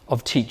gift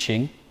of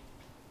teaching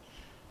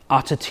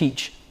are to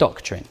teach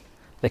doctrine,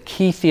 the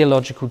key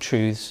theological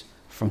truths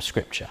from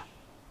Scripture.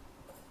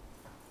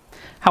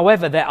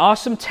 However, there are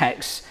some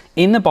texts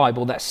in the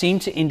Bible that seem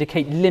to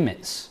indicate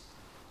limits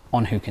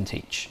on who can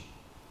teach.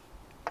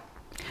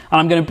 And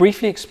I'm going to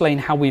briefly explain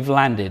how we've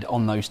landed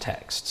on those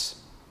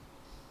texts.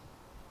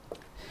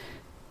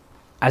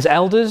 As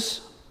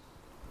elders,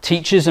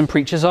 teachers and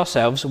preachers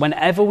ourselves,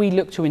 whenever we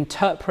look to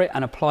interpret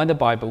and apply the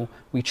Bible,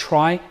 we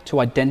try to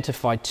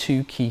identify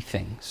two key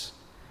things: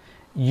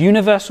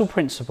 universal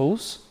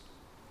principles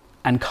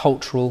and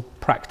cultural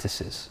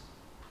practices.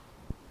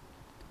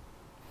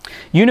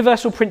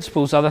 Universal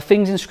principles are the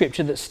things in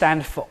Scripture that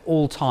stand for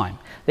all time.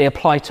 They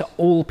apply to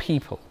all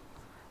people,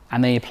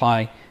 and they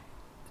apply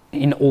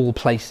in all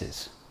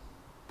places.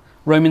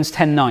 Romans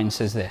 10:9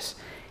 says this: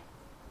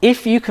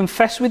 "If you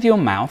confess with your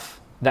mouth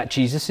that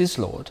Jesus is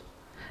Lord,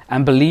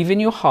 and believe in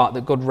your heart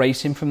that God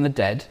raised him from the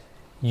dead,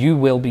 you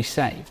will be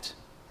saved."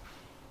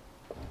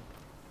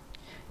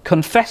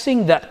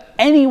 Confessing that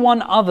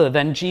anyone other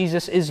than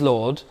Jesus is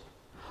Lord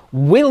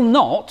will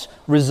not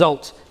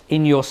result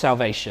in your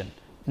salvation,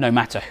 no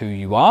matter who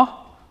you are,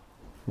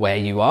 where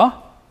you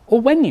are,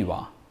 or when you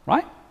are,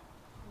 right?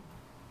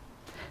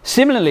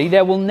 Similarly,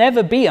 there will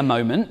never be a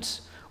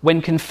moment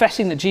when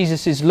confessing that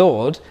Jesus is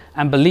Lord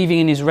and believing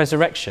in his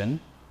resurrection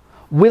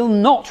will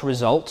not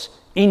result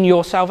in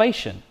your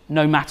salvation,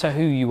 no matter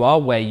who you are,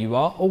 where you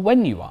are, or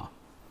when you are.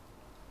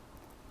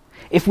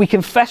 If we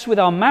confess with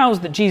our mouths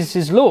that Jesus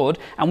is Lord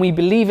and we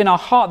believe in our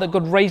heart that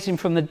God raised him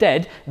from the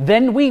dead,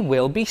 then we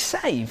will be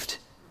saved.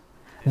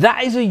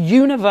 That is a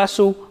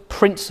universal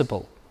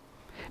principle,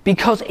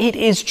 because it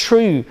is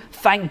true.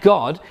 Thank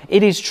God,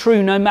 it is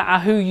true no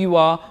matter who you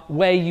are,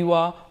 where you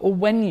are, or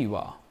when you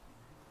are.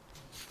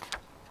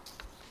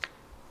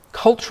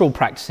 Cultural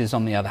practices,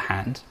 on the other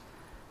hand,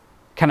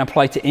 can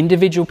apply to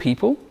individual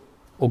people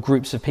or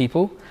groups of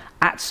people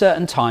at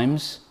certain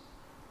times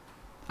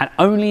and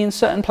only in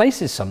certain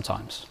places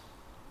sometimes.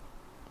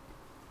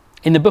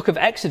 In the book of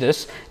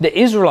Exodus, the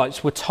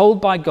Israelites were told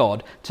by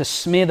God to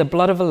smear the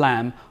blood of a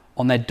lamb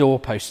on their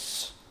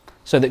doorposts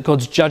so that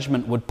God's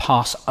judgment would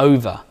pass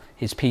over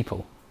his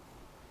people.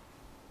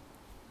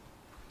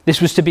 This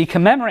was to be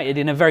commemorated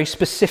in a very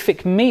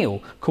specific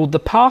meal called the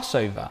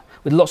Passover,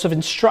 with lots of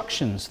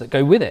instructions that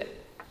go with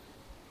it.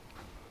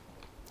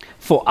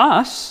 For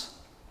us,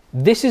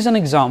 this is an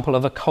example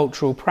of a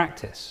cultural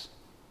practice,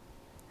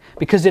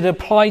 because it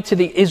applied to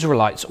the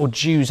Israelites or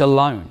Jews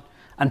alone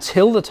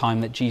until the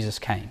time that Jesus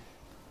came.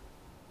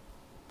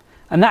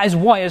 And that is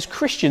why, as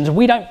Christians,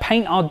 we don't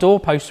paint our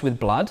doorposts with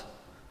blood,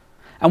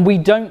 and we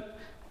don't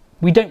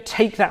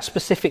take that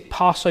specific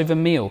Passover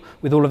meal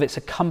with all of its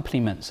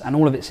accompaniments and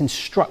all of its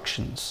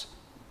instructions.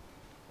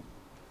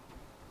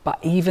 But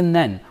even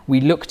then,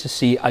 we look to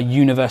see a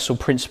universal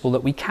principle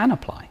that we can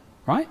apply,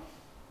 right?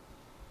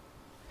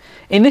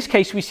 In this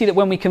case, we see that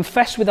when we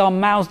confess with our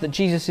mouths that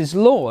Jesus is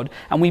Lord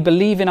and we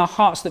believe in our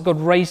hearts that God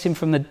raised him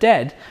from the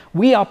dead,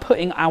 we are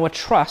putting our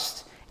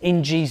trust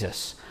in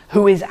Jesus,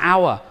 who is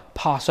our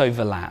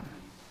Passover lamb.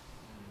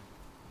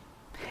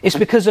 It's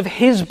because of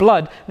his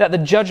blood that the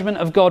judgment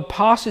of God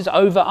passes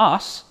over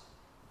us,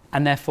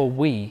 and therefore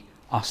we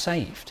are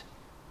saved.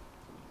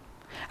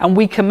 And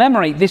we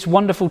commemorate this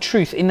wonderful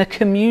truth in the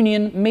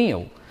communion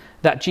meal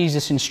that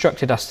Jesus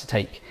instructed us to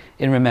take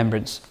in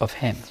remembrance of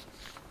him.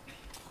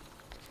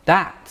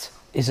 That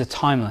is a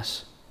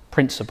timeless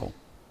principle.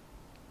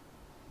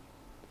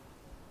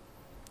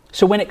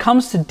 So when it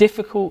comes to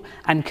difficult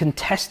and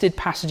contested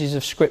passages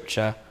of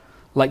Scripture,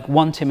 like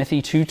 1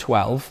 Timothy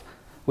 2:12,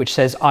 which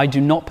says, "I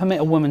do not permit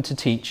a woman to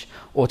teach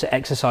or to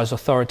exercise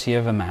authority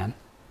over man,"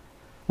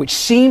 which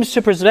seems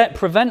to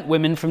prevent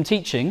women from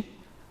teaching,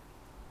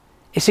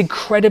 it's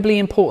incredibly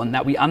important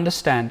that we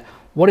understand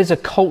what is a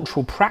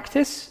cultural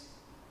practice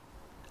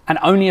and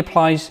only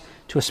applies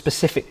to a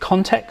specific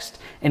context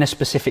in a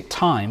specific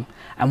time,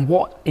 and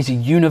what is a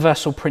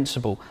universal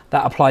principle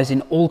that applies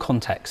in all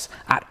contexts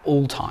at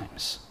all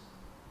times.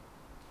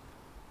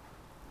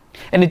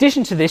 In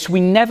addition to this, we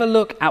never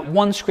look at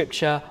one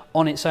Scripture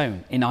on its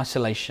own in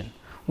isolation.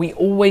 We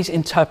always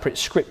interpret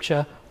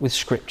Scripture with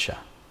Scripture.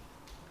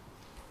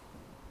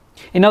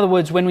 In other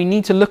words, when we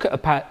need to look at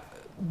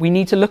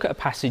a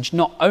passage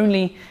not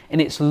only in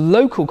its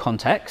local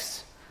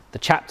context, the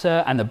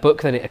chapter and the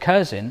book that it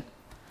occurs in,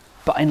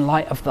 but in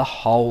light of the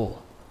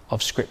whole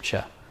of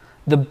Scripture,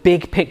 the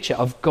big picture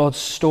of God's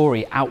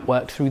story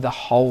outworked through the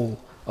whole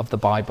of the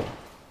Bible.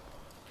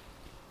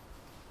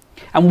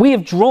 And we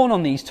have drawn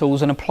on these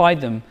tools and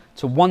applied them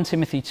to 1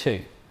 Timothy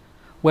 2,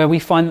 where we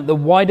find that the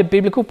wider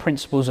biblical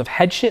principles of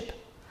headship,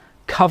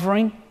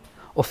 covering,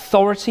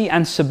 authority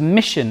and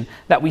submission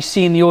that we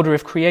see in the order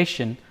of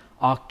creation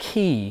are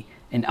key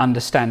in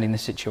understanding the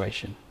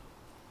situation.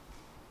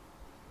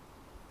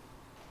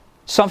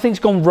 Something's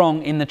gone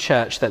wrong in the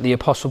church that the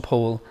Apostle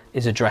Paul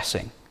is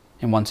addressing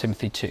in 1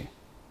 Timothy 2.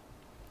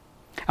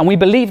 And we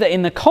believe that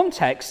in the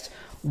context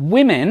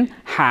women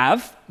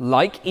have,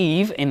 like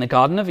Eve in the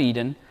Garden of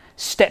Eden,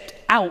 stepped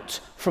out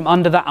from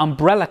under that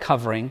umbrella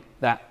covering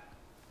that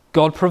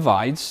God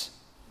provides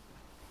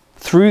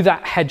through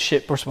that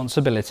headship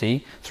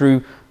responsibility,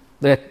 through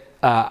the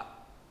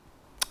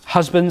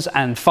husbands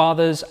and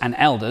fathers and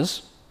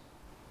elders,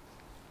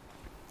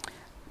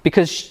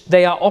 because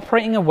they are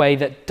operating a way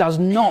that does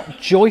not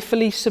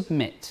joyfully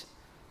submit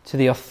to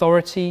the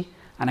authority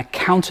and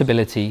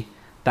accountability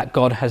that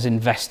God has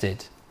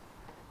invested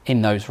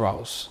in those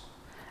roles.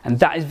 And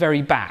that is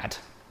very bad.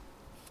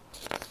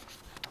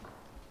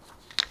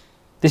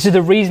 This is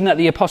the reason that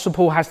the Apostle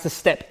Paul has to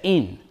step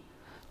in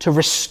to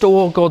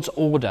restore God's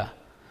order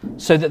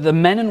so that the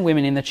men and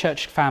women in the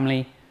church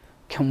family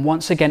can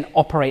once again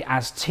operate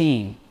as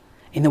team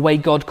in the way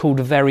God called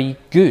very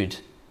good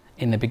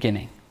in the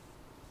beginning.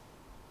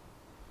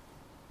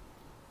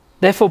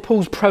 Therefore,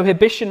 Paul's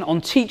prohibition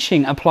on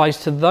teaching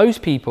applies to those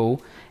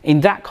people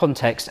in that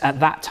context at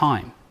that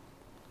time.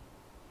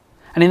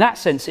 And in that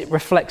sense, it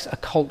reflects a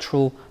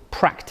cultural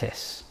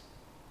practice.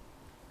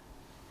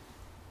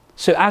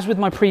 So as with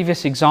my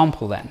previous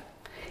example then,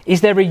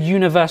 is there a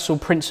universal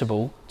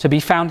principle to be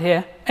found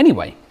here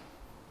anyway?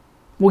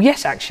 Well,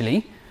 yes,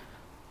 actually.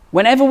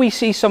 Whenever we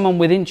see someone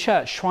within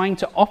church trying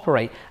to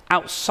operate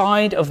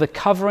outside of the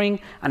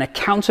covering and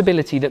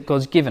accountability that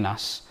God's given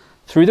us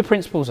through the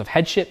principles of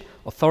headship,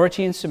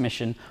 authority and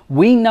submission,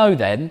 we know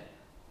then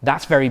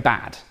that's very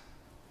bad.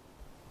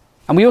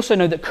 And we also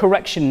know that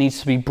correction needs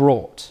to be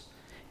brought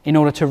in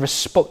order to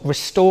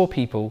restore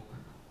people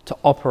to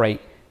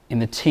operate in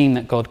the team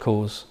that God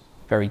calls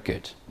very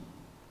good.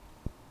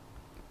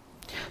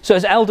 So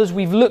as elders,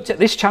 we've looked at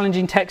this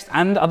challenging text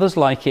and others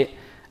like it,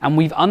 and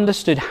we've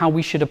understood how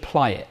we should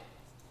apply it.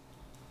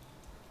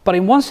 But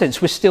in one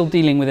sense, we're still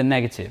dealing with a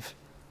negative.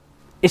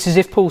 It's as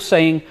if Paul's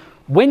saying,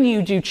 when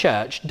you do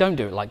church, don't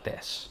do it like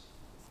this.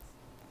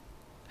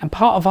 And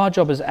part of our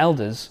job as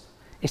elders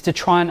is to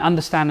try and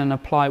understand and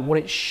apply what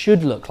it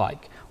should look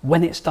like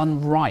when it's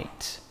done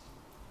right.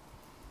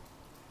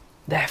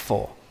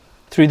 Therefore,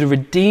 through the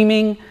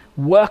redeeming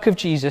work of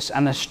Jesus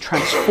and the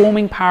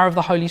transforming power of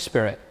the Holy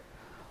Spirit,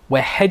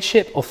 where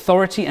headship,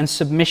 authority and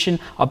submission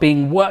are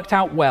being worked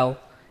out well,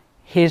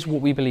 here's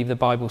what we believe the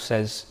Bible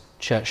says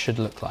church should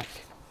look like.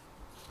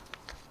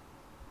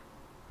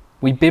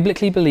 We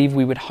biblically believe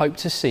we would hope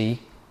to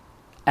see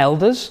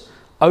elders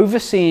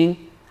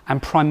overseeing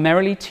and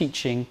primarily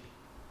teaching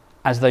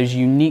as those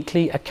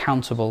uniquely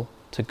accountable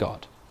to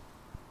God.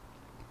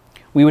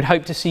 We would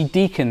hope to see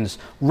deacons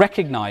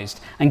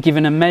recognized and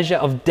given a measure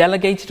of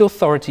delegated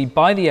authority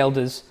by the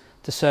elders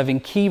to serve in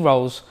key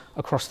roles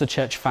across the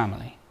church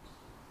family.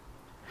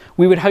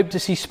 We would hope to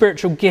see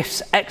spiritual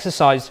gifts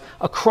exercised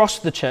across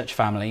the church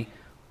family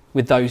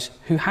with those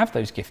who have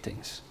those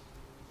giftings.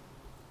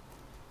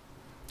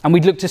 And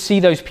we'd look to see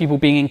those people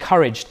being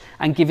encouraged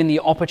and given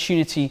the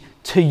opportunity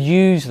to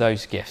use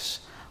those gifts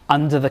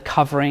under the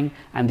covering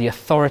and the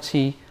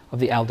authority of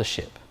the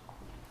eldership.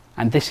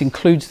 And this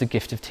includes the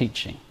gift of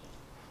teaching.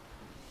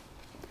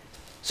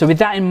 So with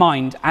that in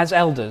mind, as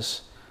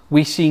elders,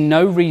 we see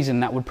no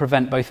reason that would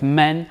prevent both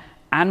men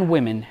and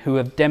women who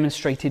have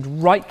demonstrated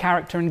right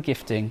character and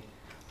gifting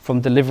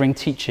from delivering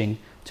teaching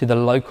to the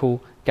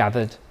local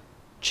gathered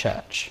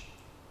church.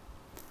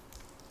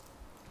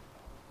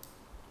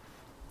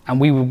 And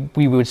we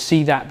would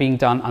see that being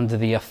done under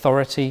the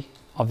authority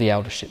of the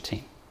eldership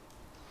team.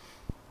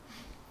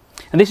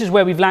 And this is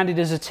where we've landed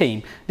as a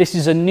team. This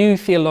is a new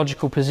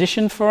theological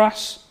position for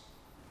us.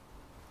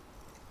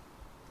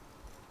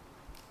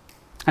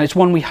 And it's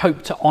one we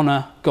hope to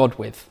honour God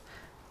with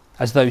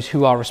as those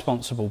who are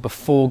responsible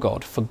before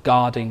God for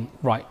guarding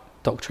right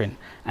doctrine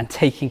and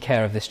taking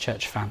care of this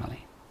church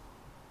family.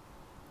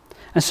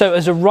 And so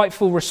as a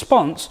rightful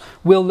response,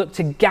 we'll look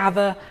to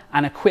gather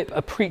and equip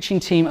a preaching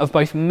team of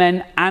both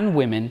men and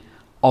women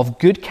of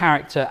good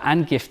character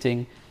and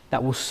gifting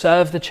that will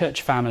serve the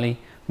church family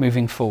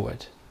moving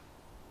forward.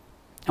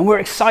 And we're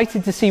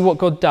excited to see what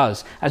God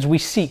does as we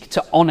seek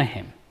to honour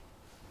him.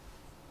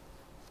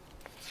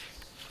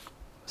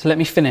 So let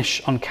me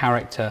finish on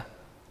character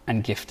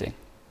and gifting.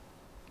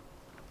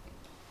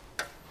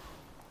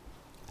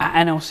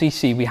 At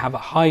NLCC, we have a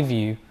high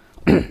view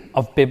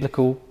of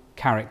biblical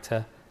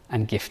character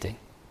and gifting.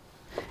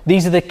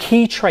 These are the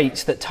key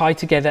traits that tie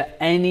together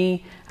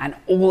any and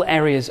all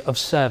areas of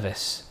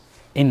service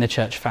in the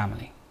church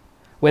family.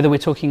 Whether we're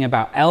talking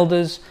about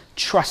elders,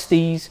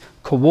 trustees,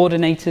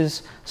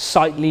 coordinators,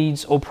 site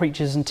leads, or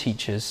preachers and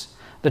teachers,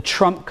 the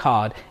trump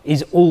card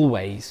is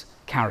always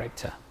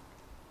character.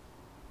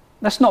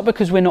 That's not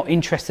because we're not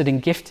interested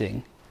in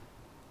gifting.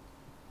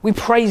 We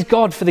praise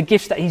God for the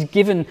gifts that he's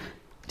given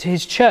to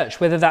his church,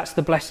 whether that's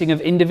the blessing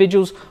of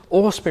individuals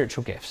or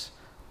spiritual gifts.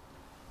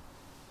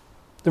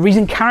 The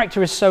reason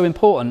character is so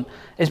important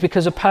is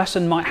because a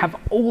person might have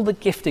all the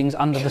giftings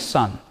under the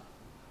sun,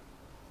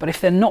 but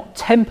if they're not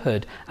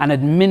tempered and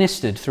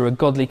administered through a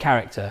godly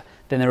character,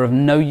 then they're of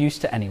no use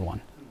to anyone.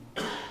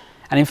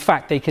 And in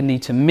fact, they can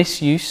lead to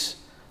misuse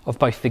of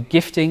both the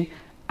gifting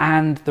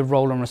and the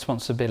role and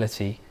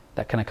responsibility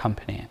that can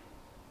accompany it.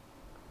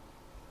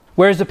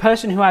 Whereas the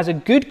person who has a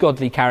good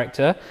godly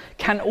character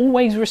can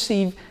always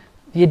receive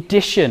the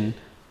addition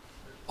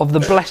of the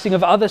blessing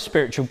of other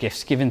spiritual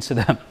gifts given to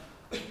them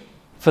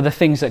for the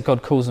things that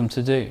God calls them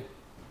to do.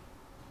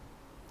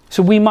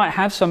 So we might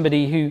have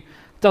somebody who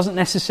doesn't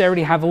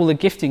necessarily have all the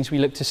giftings we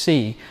look to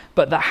see,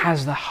 but that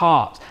has the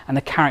heart and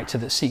the character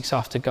that seeks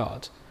after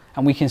God.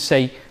 And we can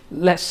say,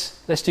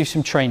 let's do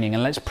some training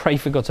and let's pray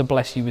for God to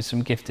bless you with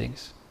some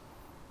giftings.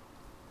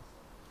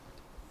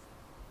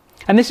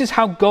 And this is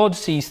how God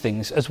sees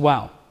things as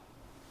well.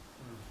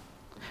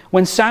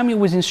 When Samuel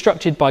was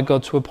instructed by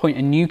God to appoint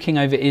a new king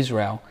over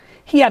Israel,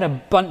 he had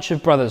a bunch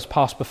of brothers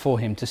pass before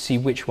him to see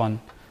which one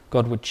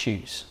God would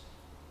choose.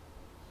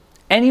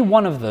 Any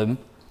one of them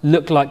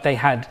looked like they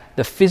had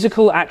the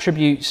physical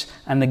attributes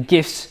and the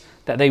gifts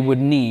that they would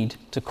need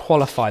to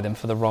qualify them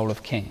for the role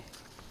of king.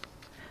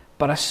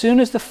 But as soon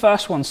as the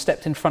first one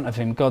stepped in front of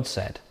him, God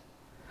said,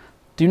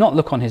 "Do not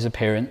look on his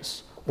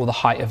appearance or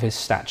the height of his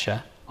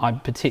stature." I'm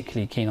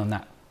particularly keen on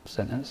that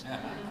sentence.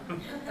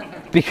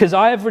 "Because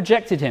I have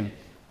rejected him.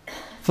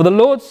 For the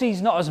Lord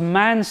sees not as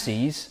man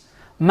sees.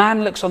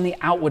 Man looks on the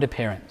outward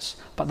appearance,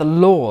 but the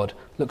Lord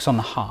looks on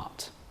the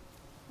heart."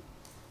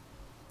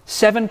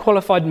 7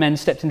 qualified men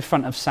stepped in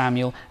front of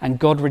Samuel, and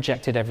God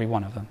rejected every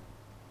one of them.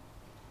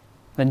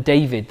 Then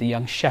David, the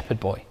young shepherd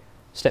boy,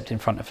 stepped in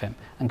front of him,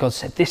 and God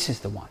said, "This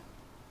is the one.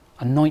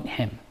 Anoint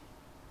him."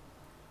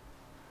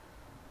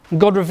 And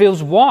God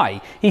reveals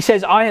why. He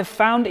says, "I have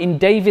found in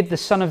David, the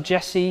son of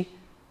Jesse,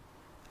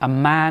 a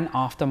man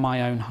after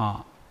my own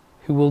heart,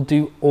 who will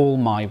do all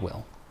my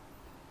will."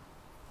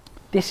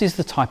 This is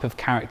the type of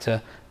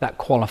character that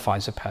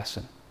qualifies a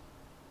person.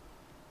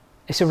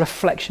 It's a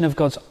reflection of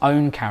God's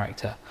own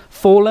character.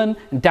 Fallen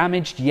and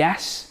damaged,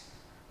 yes,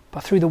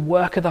 but through the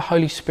work of the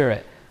Holy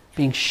Spirit,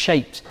 being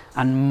shaped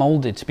and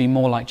moulded to be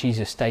more like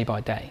Jesus day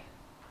by day.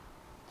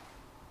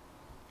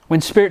 When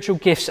spiritual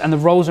gifts and the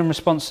roles and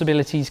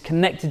responsibilities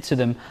connected to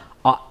them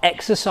are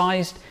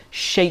exercised,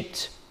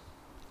 shaped,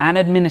 and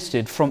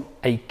administered from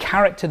a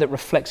character that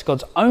reflects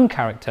God's own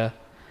character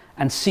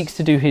and seeks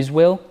to do his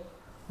will,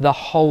 the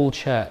whole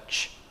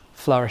church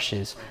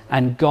flourishes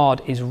and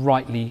God is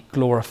rightly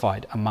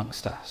glorified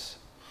amongst us.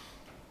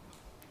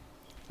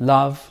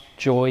 Love,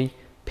 joy,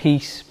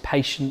 peace,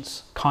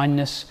 patience,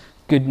 kindness,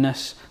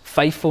 goodness,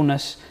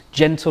 faithfulness,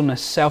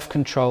 gentleness,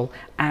 self-control,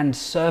 and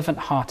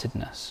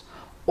servant-heartedness.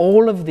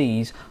 All of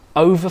these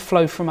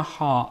overflow from a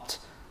heart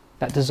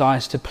that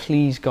desires to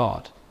please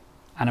God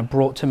and are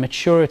brought to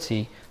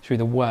maturity through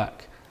the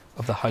work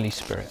of the Holy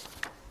Spirit.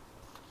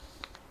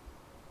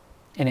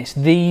 And it's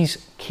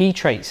these key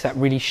traits that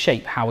really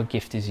shape how a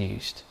gift is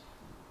used.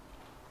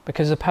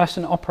 Because the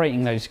person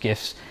operating those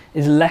gifts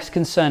is less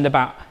concerned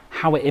about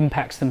how it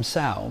impacts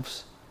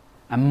themselves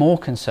and more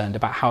concerned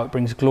about how it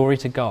brings glory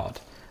to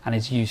God and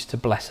is used to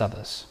bless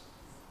others.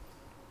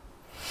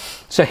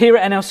 So here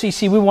at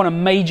NLCC, we want to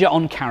major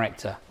on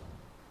character.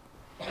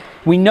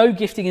 We know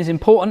gifting is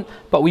important,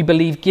 but we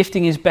believe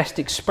gifting is best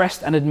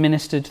expressed and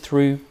administered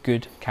through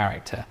good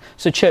character.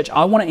 So church,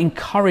 I want to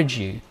encourage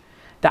you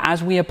that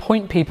as we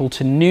appoint people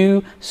to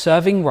new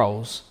serving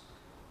roles,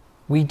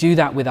 we do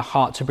that with a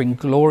heart to bring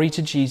glory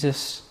to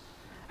Jesus,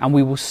 and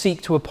we will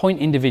seek to appoint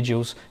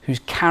individuals whose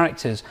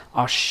characters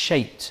are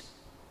shaped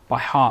by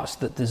hearts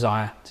that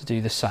desire to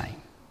do the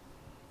same.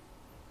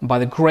 And by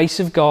the grace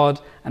of God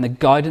and the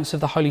guidance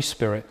of the Holy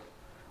Spirit,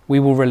 we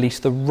will release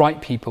the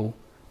right people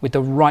with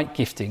the right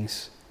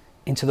giftings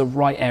into the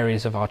right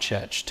areas of our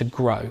church to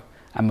grow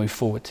and move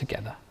forward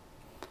together.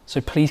 So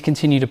please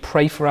continue to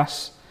pray for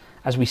us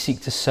as we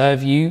seek to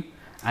serve you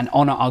and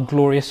honour our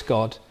glorious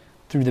God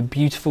through the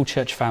beautiful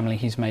church family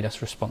he's made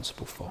us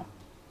responsible for.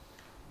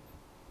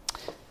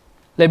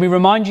 Let me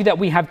remind you that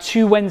we have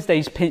 2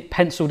 Wednesdays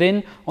penciled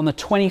in on the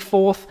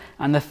 24th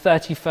and the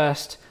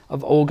 31st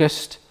of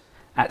August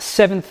at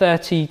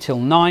 7:30 till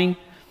 9.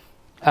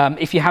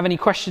 If you have any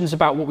questions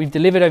about what we've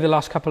delivered over the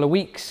last couple of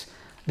weeks,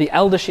 the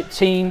eldership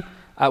team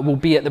will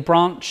be at the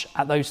branch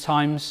at those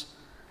times,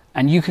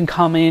 and you can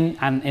come in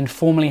and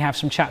informally have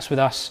some chats with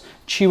us,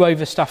 chew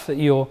over stuff that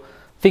you're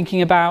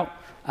thinking about,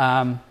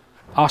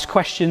 ask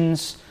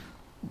questions,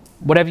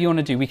 whatever you want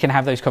to do, we can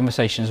have those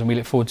conversations, and we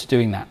look forward to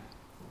doing that.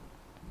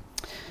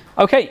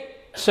 Okay,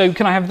 so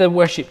can I have the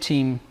worship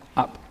team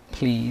up,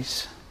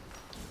 please?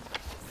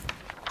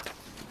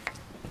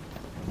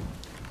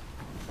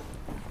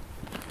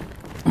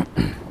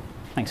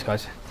 Thanks,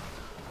 guys.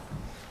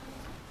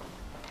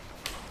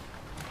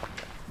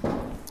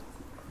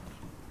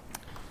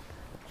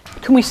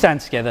 Can we stand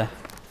together?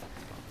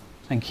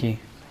 Thank you.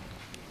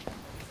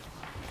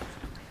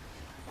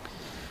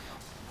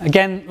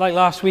 Again, like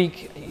last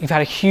week, you've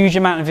had a huge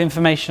amount of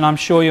information. I'm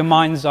sure your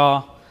minds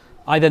are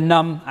either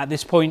numb at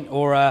this point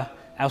or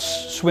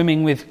else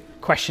swimming with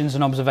questions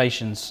and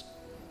observations.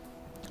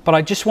 But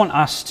I just want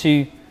us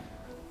to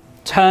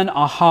turn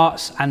our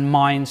hearts and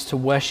minds to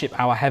worship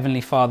our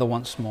Heavenly Father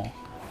once more.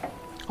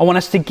 I want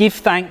us to give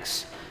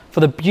thanks for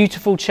the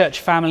beautiful church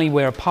family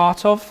we're a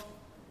part of.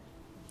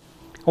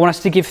 I want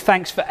us to give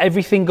thanks for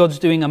everything God's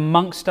doing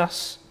amongst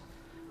us.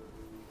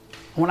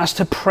 I want us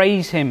to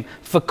praise him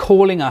for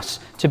calling us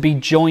to be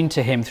joined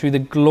to him through the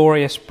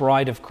glorious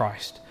bride of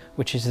Christ,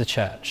 which is the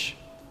church.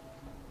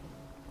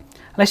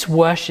 Let's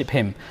worship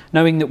him,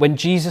 knowing that when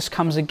Jesus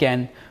comes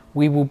again,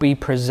 we will be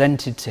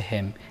presented to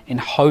him in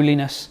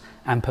holiness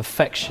and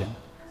perfection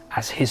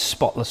as his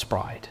spotless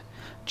bride,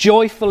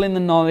 joyful in the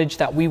knowledge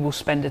that we will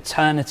spend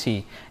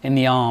eternity in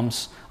the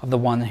arms of the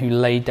one who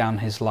laid down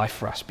his life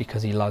for us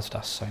because he loved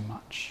us so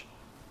much.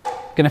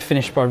 I'm going to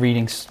finish by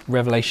reading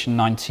Revelation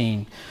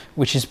 19,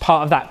 which is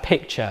part of that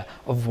picture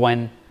of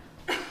when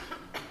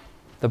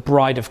the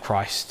bride of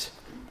Christ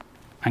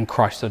and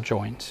Christ are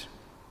joined.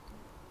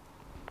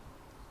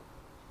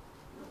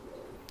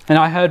 And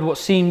I heard what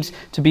seemed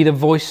to be the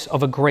voice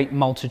of a great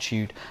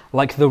multitude,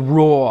 like the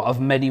roar of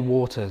many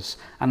waters,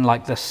 and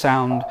like the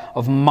sound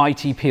of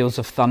mighty peals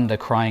of thunder,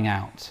 crying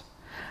out,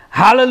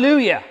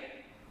 "Hallelujah!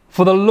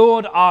 For the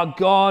Lord our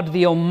God,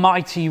 the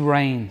Almighty,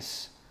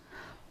 reigns.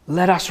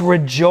 Let us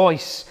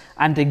rejoice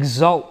and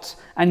exult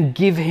and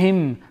give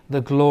him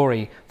the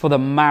glory, for the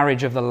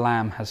marriage of the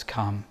Lamb has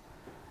come,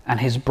 and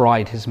his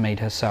bride has made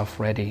herself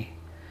ready.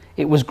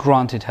 It was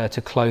granted her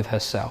to clothe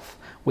herself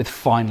with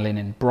fine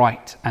linen,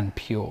 bright and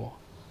pure,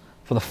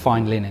 for the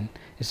fine linen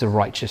is the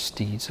righteous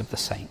deeds of the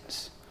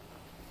saints."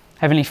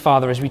 Heavenly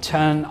Father, as we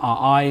turn our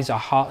eyes, our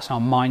hearts, our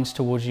minds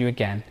towards you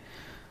again,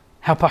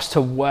 help us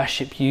to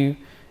worship you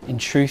in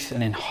truth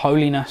and in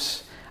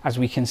holiness as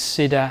we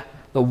consider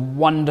the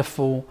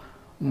wonderful,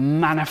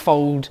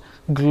 manifold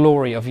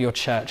glory of your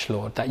church,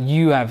 Lord, that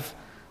you have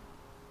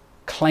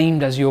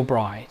claimed as your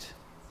bride.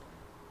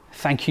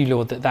 Thank you,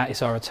 Lord, that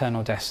is our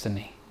eternal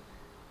destiny.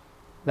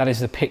 That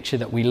is the picture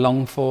that we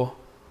long for.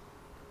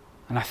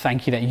 And I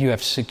thank you that you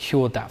have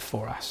secured that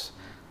for us.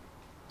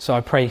 So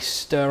I pray,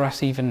 stir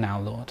us even now,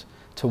 Lord,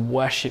 to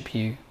worship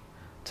you,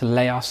 to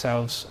lay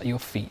ourselves at your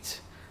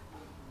feet,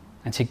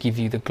 and to give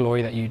you the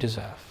glory that you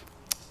deserve.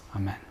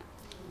 Amen.